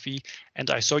cryptography, and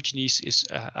isogenies is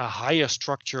a higher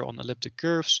structure on elliptic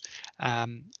curves,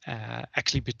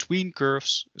 actually between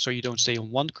curves. So you don't stay on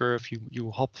one curve,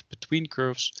 you hop between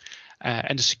curves,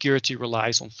 and the security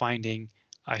relies on finding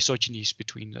isogenies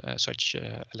between such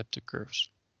elliptic curves.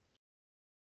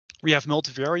 We have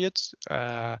multivariate,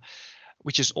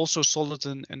 which is also solid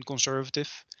and conservative.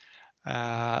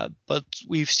 But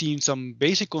we've seen some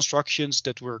basic constructions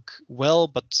that work well,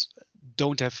 but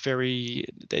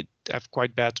they have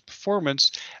quite bad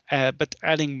performance. But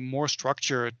adding more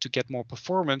structure to get more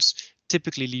performance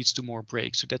typically leads to more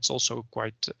breaks. So that's also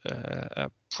quite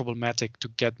problematic to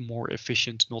get more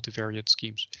efficient multivariate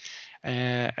schemes.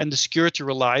 And the security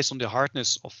relies on the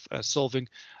hardness of solving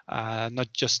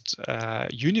not just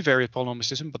univariate polynomial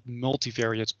system, but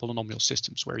multivariate polynomial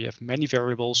systems where you have many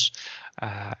variables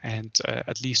and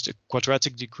at least a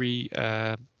quadratic degree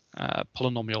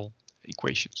polynomial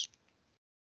equations.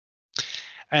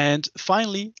 And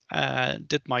finally,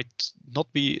 that might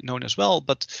not be known as well,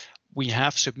 but we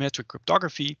have symmetric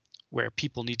cryptography where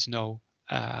people need to know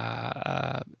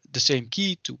the same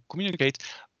key to communicate.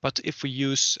 But if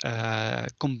we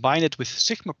combine it with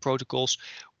Sigma protocols,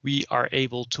 we are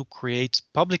able to create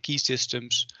public key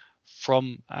systems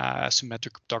from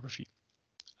symmetric cryptography.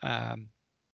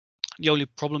 The only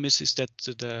problem is that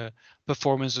the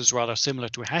performance is rather similar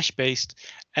to hash-based,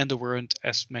 and there weren't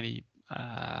as many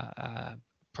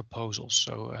proposals.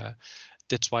 So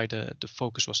that's why the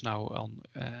focus was now on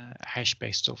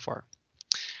hash-based so far.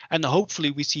 And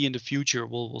hopefully we see in the future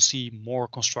we'll see more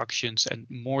constructions and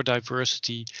more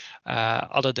diversity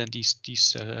other than these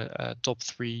top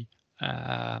 3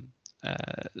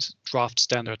 draft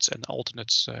standards and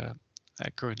alternates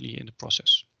currently in the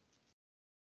process.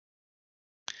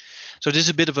 So this is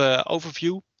a bit of an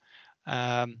overview.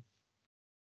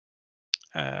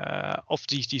 of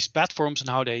these platforms and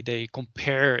how they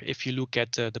compare. If you look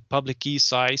at the public key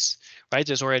size, right?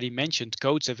 As already mentioned,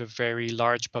 codes have a very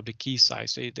large public key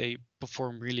size. They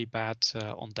perform really bad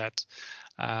on that.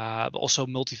 But also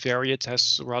multivariate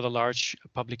has a rather large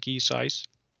public key size.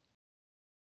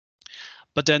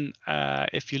 But then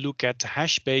if you look at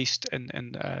hash-based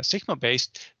and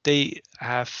sigma-based, they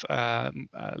have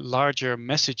larger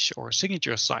message or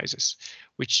signature sizes,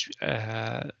 which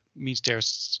means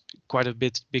there's quite a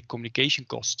big communication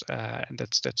cost, and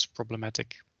that's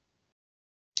problematic.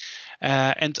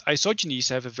 And isogenies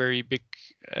have a very big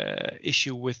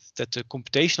issue with that. The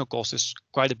computational cost is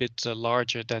quite a bit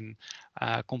larger than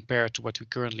compared to what we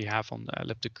currently have on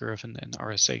elliptic curve and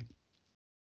RSA.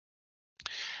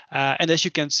 And as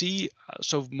you can see,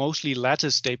 so mostly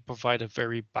lattice, they provide a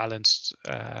very balanced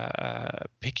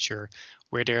picture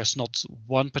where there's not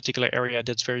one particular area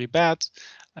that's very bad,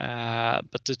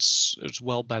 but it's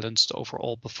well balanced over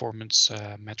all performance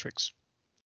metrics.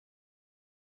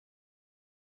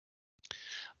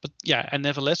 But yeah, and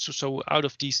nevertheless, so out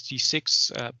of these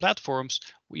 6 platforms,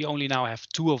 we only now have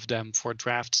 2 of them for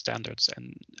draft standards.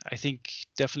 And I think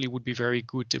definitely would be very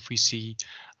good if we see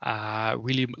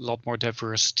really a lot more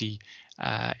diversity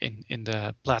in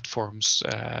the platforms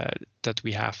that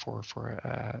we have for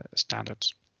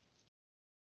standards.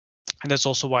 And that's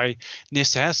also why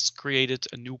NIST has created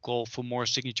a new call for more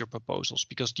signature proposals,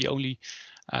 because the only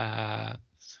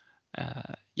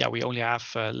we only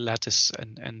have lattice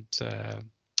and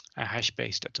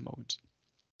hash-based at the moment,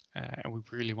 and we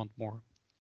really want more.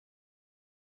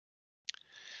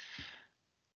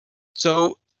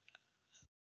 So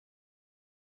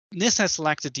NIST has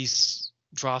selected these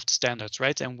draft standards,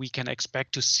 right? And we can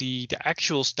expect to see the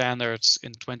actual standards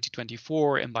in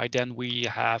 2024, and by then we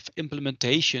have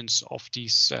implementations of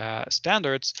these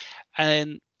standards,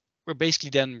 and we're basically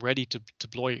then ready to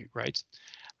deploy, right?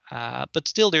 But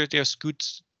still, there's good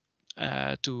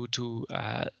to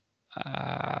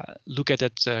look at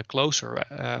it closer.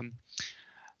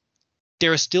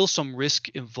 There is still some risk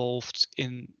involved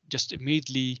in just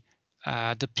immediately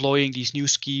deploying these new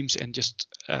schemes and just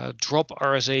drop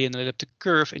RSA and elliptic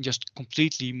curve and just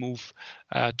completely move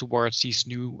towards these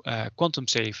new quantum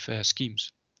safe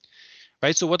schemes,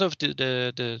 right? So what are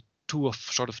the 2 of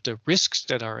sort of the risks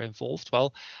that are involved?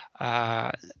 Well,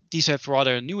 these have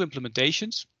rather new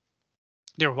implementations.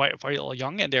 They're very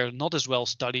young and they're not as well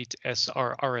studied as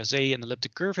our RSA and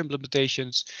elliptic curve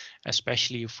implementations,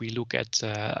 especially if we look at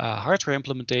hardware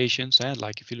implementations,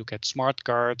 like if you look at smart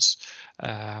cards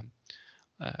or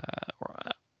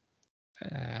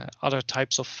other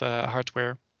types of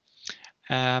hardware.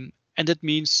 And that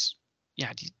means,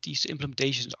 yeah, these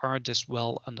implementations aren't as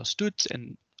well understood,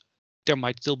 and there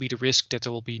might still be the risk that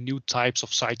there will be new types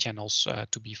of side channels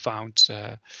to be found.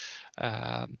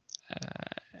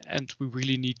 And we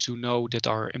really need to know that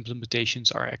our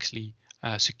implementations are actually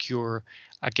secure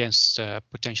against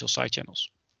potential side channels.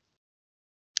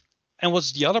 And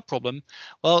what's the other problem?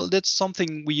 Well, that's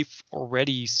something we've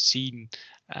already seen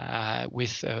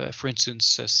with, for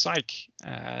instance, Cyc.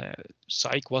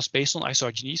 Cyc was based on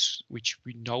isogenies, which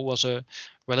we know was a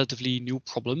relatively new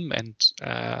problem and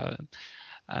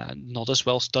not as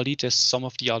well studied as some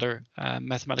of the other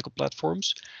mathematical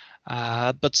platforms.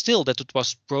 But still, that it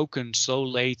was broken so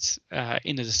late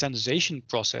in the standardization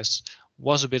process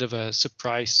was a bit of a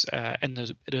surprise and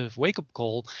a bit of a wake-up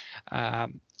call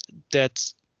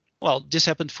that, well, this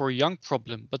happened for a young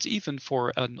problem, but even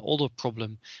for an older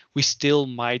problem, we still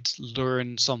might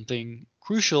learn something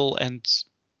crucial, and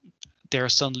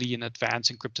there's suddenly an advance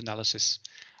in cryptanalysis.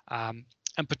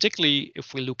 And particularly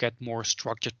if we look at more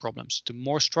structured problems. The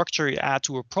more structure you add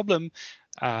to a problem,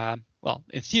 well,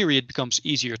 in theory, it becomes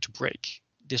easier to break.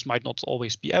 This might not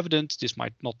always be evident. This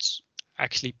might not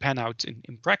actually pan out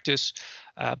in practice,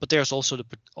 but there's also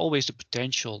always the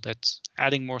potential that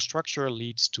adding more structure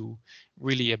leads to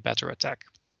really a better attack.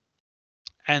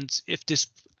 And if this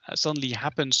suddenly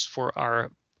happens for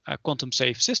our quantum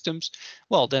safe systems,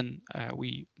 well, then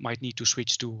we might need to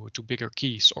switch to bigger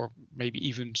keys, or maybe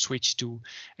even switch to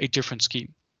a different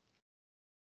scheme.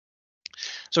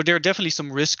 So there are definitely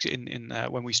some risks in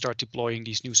when we start deploying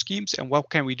these new schemes, and what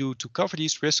can we do to cover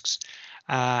these risks?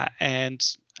 And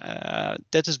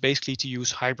that is basically to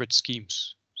use hybrid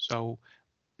schemes. So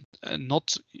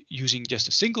not using just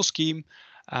a single scheme,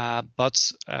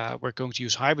 but we're going to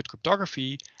use hybrid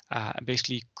cryptography, and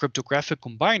basically cryptographic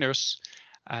combiners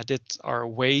that are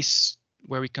ways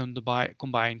where we can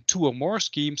combine 2 or more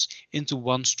schemes into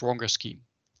one stronger scheme.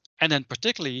 And then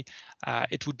particularly,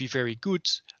 it would be very good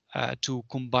to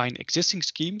combine existing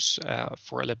schemes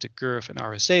for elliptic curve and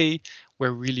RSA,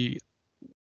 where we really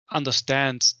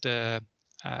understand the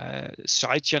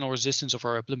side channel resistance of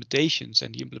our implementations,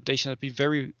 and the implementation had been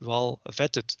very well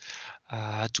vetted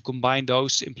to combine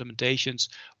those implementations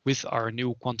with our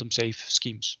new quantum safe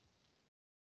schemes.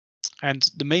 And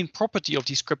the main property of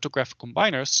these cryptographic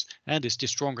combiners, and this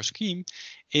stronger scheme,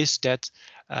 is that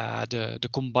the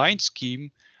combined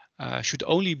scheme should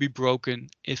only be broken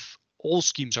if all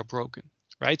schemes are broken,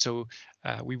 right? So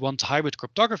we want hybrid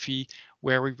cryptography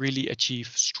where we really achieve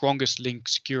strongest link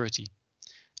security.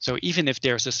 So even if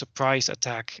there's a surprise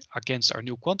attack against our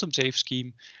new quantum safe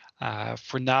scheme,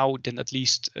 for now, then at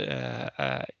least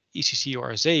ECC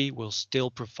or RSA will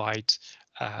still provide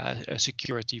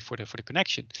security for the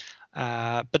connection.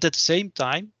 But at the same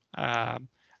time,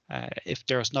 if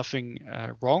there's nothing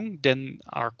wrong, then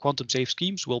our quantum safe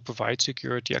schemes will provide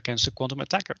security against a quantum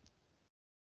attacker.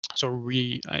 So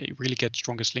we really get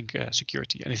strongest link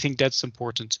security, and I think that's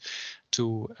important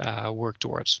to work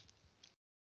towards.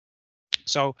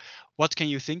 So what can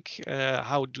you think?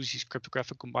 How do these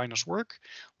cryptographic combiners work?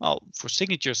 Well, for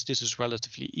signatures, this is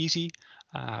relatively easy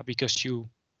because you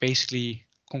basically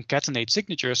concatenate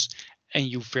signatures and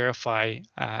you verify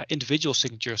individual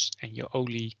signatures, and you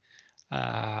only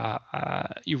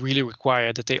you really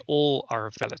require that they all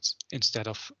are valid instead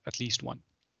of at least one.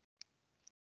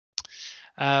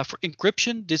 For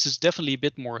encryption, this is definitely a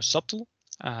bit more subtle.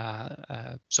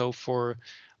 So for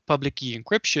public key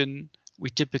encryption, we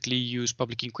typically use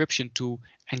public key encryption to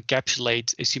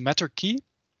encapsulate a symmetric key,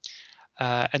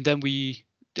 and then the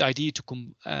idea to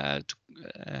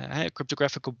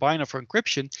cryptographic combiner for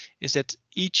encryption is that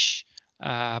each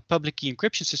public key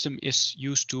encryption system is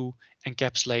used to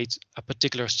encapsulate a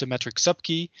particular symmetric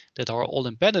subkey that are all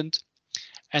embedded,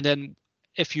 and then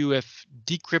if you have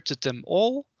decrypted them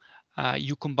all,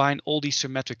 you combine all these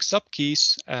symmetric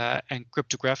subkeys and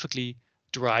cryptographically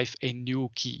derive a new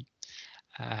key.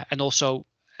 And also,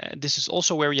 this is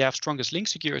also where you have strongest link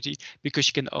security, because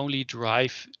you can only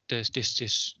derive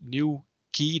this new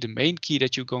key, the main key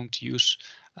that you're going to use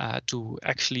to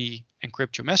actually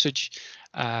encrypt your message,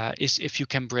 is if you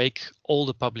can break all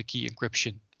the public key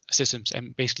encryption systems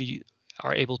and basically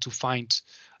are able to find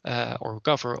or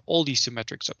recover all these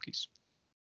symmetric subkeys.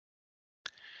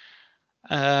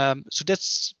 So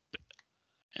that's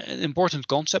an important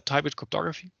concept, hybrid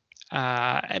cryptography.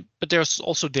 But there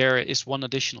is one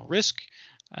additional risk,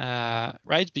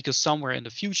 right? Because somewhere in the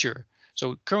future,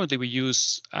 so currently we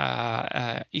use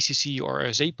ECC or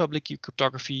RSA public key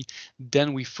cryptography,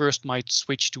 then we first might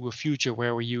switch to a future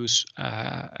where we use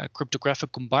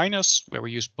cryptographic combiners, where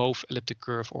we use both elliptic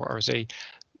curve or RSA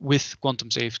with quantum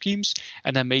safe schemes,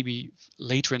 and then maybe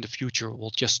later in the future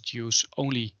we'll just use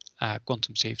only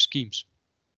quantum safe schemes.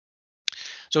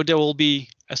 So there will be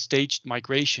a staged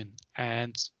migration,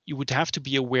 and you would have to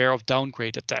be aware of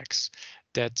downgrade attacks,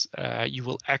 that you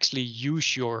will actually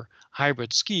use your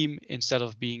hybrid scheme instead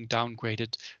of being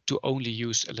downgraded to only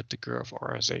use elliptic curve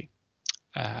or RSA.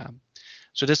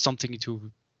 So that's something to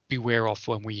be aware of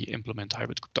when we implement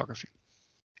hybrid cryptography.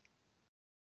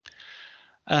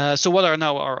 So what are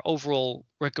now our overall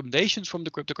recommendations from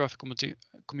the cryptographic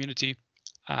community?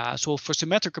 So for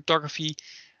symmetric cryptography,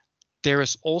 there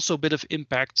is also a bit of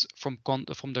impact from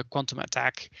the quantum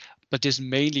attack, but this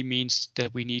mainly means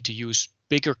that we need to use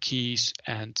bigger keys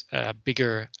and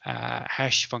bigger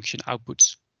hash function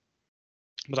outputs.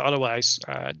 But otherwise,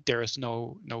 there is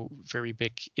no very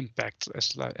big impact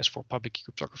as for public key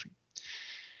cryptography.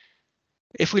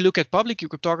 If we look at public key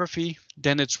cryptography,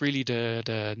 then it's really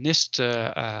the NIST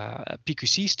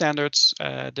PQC standards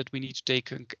that we need to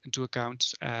take into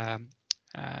account.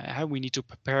 How we need to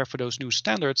prepare for those new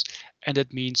standards, and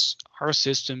that means our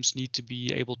systems need to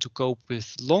be able to cope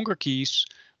with longer keys,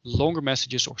 longer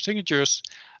messages or signatures,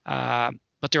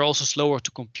 but they're also slower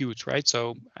to compute, right?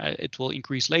 So it will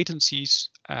increase latencies.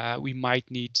 We might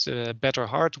need better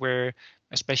hardware,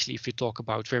 especially if we talk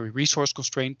about very resource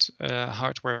constrained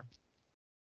hardware.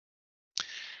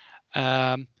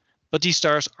 But these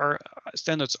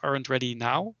standards aren't ready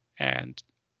now, and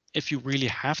if you really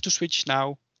have to switch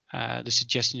now, the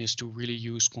suggestion is to really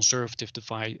use conservative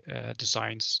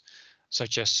designs,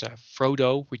 such as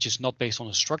Frodo, which is not based on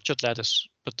a structured lattice,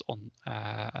 but on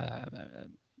a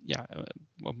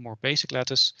more basic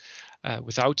lattice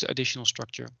without additional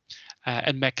structure,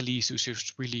 and McAleese, which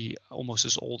is really almost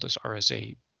as old as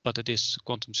RSA, but it is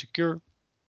quantum secure.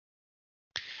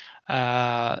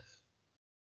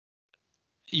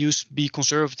 Be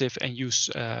conservative and use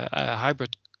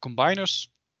hybrid combiners.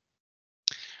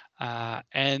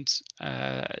 And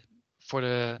for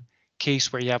the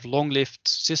case where you have long-lived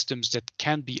systems that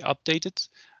can be updated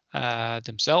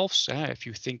themselves, if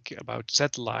you think about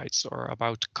satellites or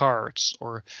about cards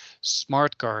or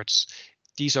smart cards,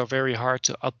 these are very hard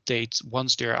to update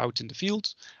once they're out in the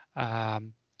field.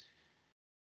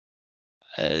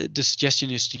 The suggestion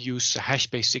is to use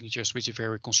hash-based signatures, which are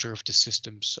very conservative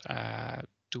systems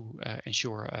to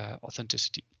ensure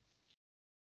authenticity.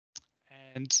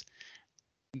 And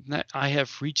I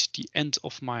have reached the end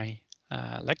of my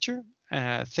lecture.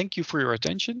 Thank you for your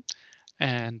attention.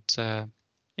 And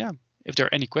yeah, if there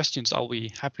are any questions, I'll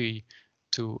be happy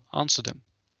to answer them.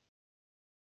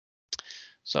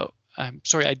 So I'm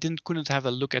sorry, I couldn't have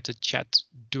a look at the chat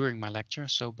during my lecture.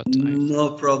 So, but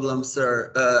no problem,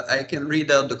 sir. I can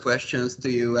read out the questions to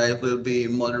you. I will be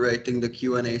moderating the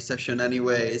Q&A session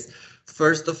anyways.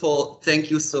 First of all,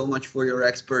 thank you so much for your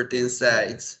expert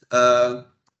insights.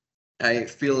 I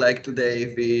feel like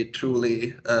today we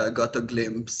truly got a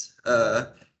glimpse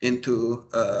into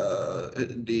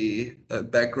the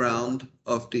background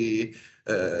of the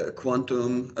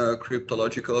quantum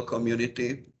cryptological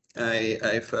community.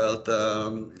 I felt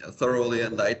thoroughly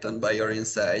enlightened by your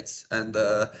insights, and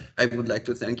I would like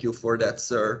to thank you for that,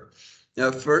 sir.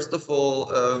 First of all,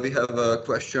 we have a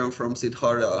question from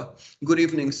Siddhartha. Good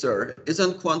evening, sir.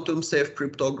 Isn't quantum safe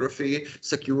cryptography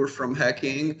secure from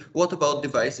hacking? What about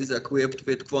devices equipped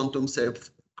with quantum safe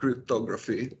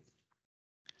cryptography?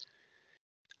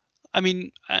 I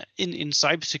mean, in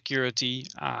cybersecurity,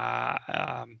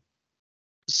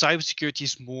 cybersecurity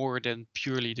is more than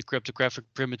purely the cryptographic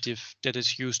primitive that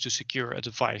is used to secure a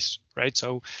device, right?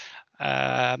 So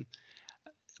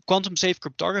quantum safe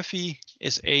cryptography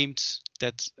is aimed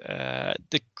that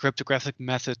the cryptographic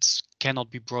methods cannot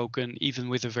be broken even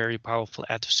with a very powerful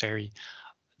adversary.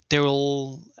 There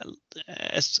will,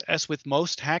 as with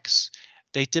most hacks,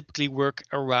 they typically work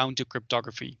around the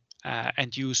cryptography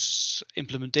and use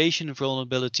implementation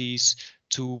vulnerabilities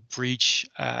to breach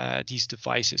these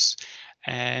devices.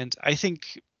 And I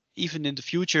think even in the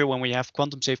future, when we have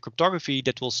quantum safe cryptography,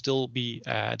 that will still be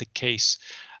the case.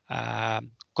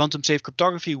 Quantum safe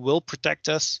cryptography will protect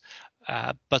us,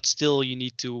 but still you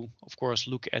need to, of course,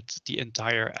 look at the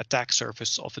entire attack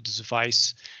surface of a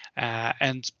device.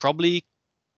 And probably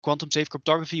quantum safe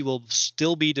cryptography will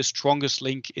still be the strongest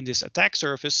link in this attack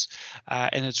surface.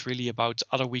 And it's really about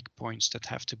other weak points that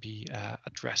have to be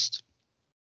addressed.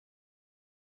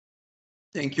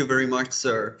 Thank you very much,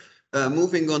 sir.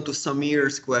 Moving on to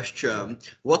Samir's question,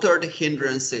 what are the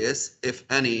hindrances, if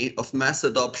any, of mass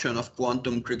adoption of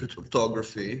quantum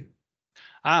cryptography?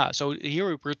 So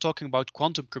here we're talking about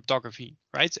quantum cryptography,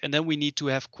 right? And then we need to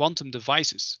have quantum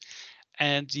devices.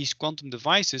 And these quantum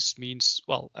devices means,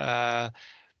 well,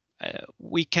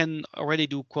 we can already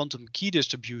do quantum key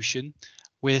distribution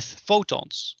with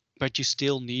photons, but you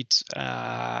still need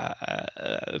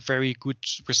very good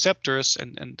receptors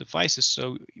and devices.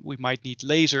 So we might need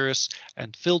lasers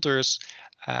and filters.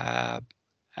 And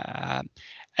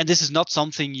this is not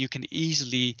something you can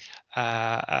easily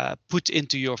put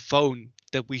into your phone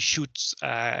that we should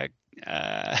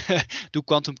do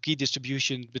quantum key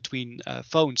distribution between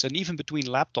phones, and even between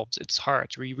laptops. It's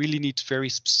hard. We really need very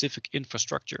specific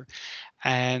infrastructure,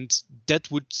 and that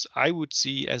I would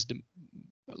see as the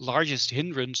largest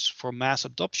hindrance for mass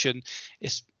adoption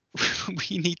is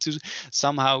we need to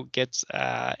somehow get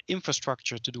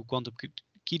infrastructure to do quantum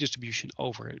key distribution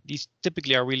over. These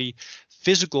typically are really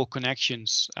physical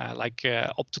connections, like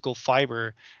optical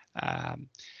fiber,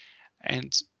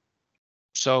 and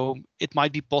so it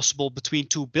might be possible between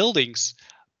two buildings,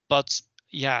 but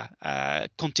yeah,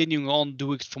 continuing on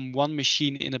doing it from one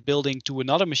machine in a building to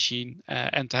another machine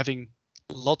and having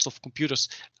lots of computers,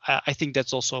 I think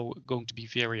that's also going to be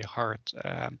very hard.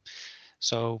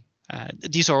 So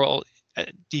these are all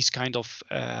these kind of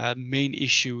main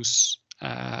issues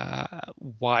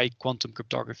why quantum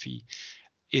cryptography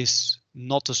is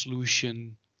not a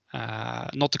solution,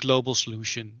 not a global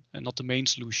solution, and not the main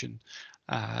solution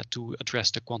to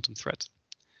address the quantum threat.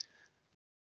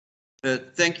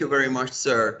 Thank you very much,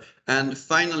 sir. And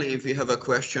finally, we have a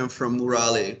question from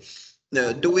Murali.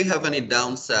 Do we have any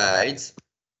downsides?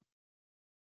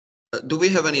 Do we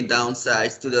have any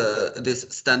downsides to this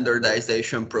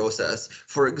standardization process?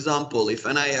 For example, if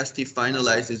NIST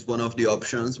finalizes one of the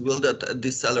options, will that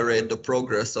decelerate the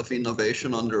progress of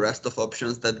innovation on the rest of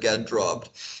options that get dropped?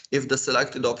 If the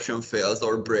selected option fails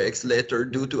or breaks later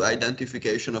due to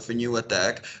identification of a new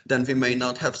attack, then we may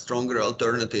not have stronger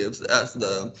alternatives as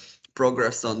the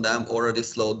progress on them already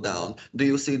slowed down. Do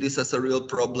you see this as a real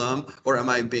problem, or am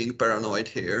I being paranoid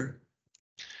here?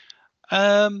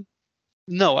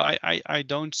 No, I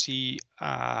don't see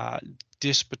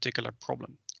this particular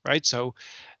problem, right? So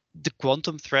the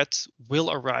quantum threat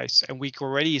will arise, and we can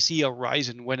already see a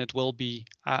horizon when it will be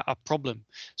a problem.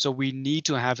 So we need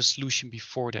to have a solution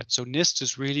before that. So NIST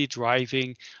is really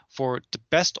driving for the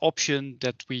best option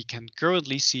that we can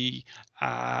currently see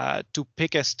to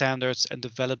pick as standards and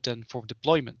develop them for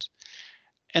deployment.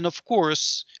 And of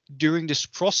course, during this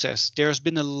process, there's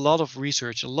been a lot of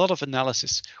research, a lot of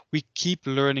analysis. We keep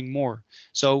learning more.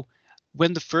 So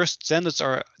when the first standards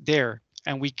are there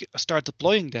and we start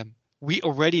deploying them, we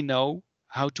already know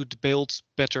how to build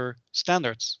better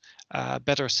standards,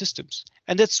 better systems.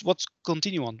 And that's what's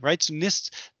continue on, right? So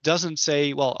NIST doesn't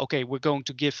say, well, okay, we're going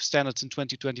to give standards in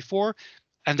 2024,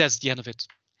 and that's the end of it.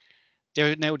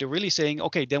 They're really saying,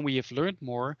 okay, then we have learned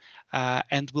more,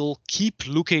 and we'll keep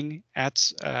looking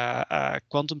at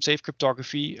quantum safe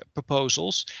cryptography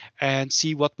proposals and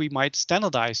see what we might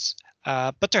standardize.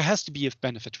 But there has to be a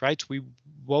benefit, right? We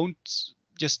won't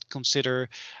just consider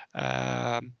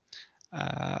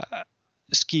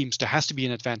schemes. There has to be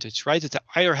an advantage, right? It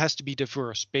either has to be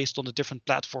diverse based on the different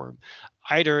platform,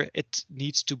 either it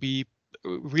needs to be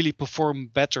really perform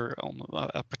better on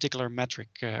a particular metric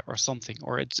or something,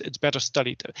 or it's better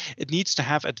studied. It needs to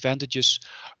have advantages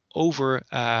over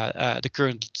the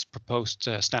current proposed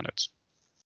standards.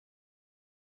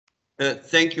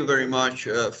 Thank you very much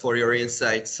for your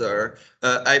insights, sir.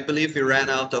 I believe we ran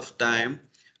out of time,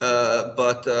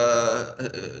 but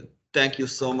thank you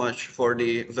so much for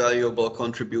the valuable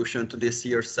contribution to this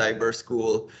year's Cyber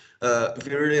School.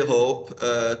 We really hope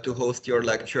to host your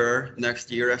lecture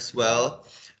next year as well.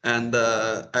 And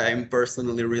I'm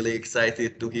personally really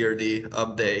excited to hear the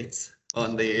updates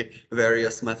on the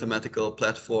various mathematical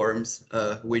platforms,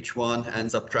 which one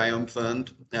ends up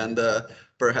triumphant. And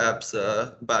perhaps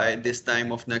by this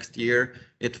time of next year,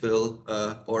 it will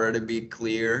already be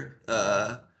clear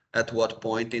at what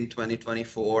point in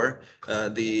 2024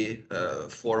 the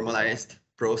formalized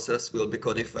process will be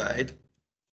codified.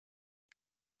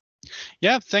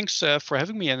 Yeah, thanks for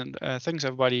having me, and thanks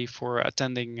everybody for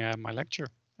attending my lecture.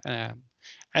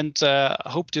 And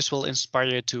hope this will inspire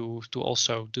you to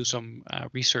also do some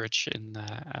research in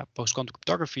post-quantum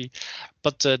cryptography,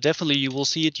 but definitely you will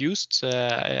see it used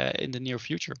in the near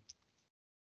future.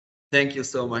 Thank you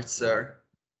so much, sir.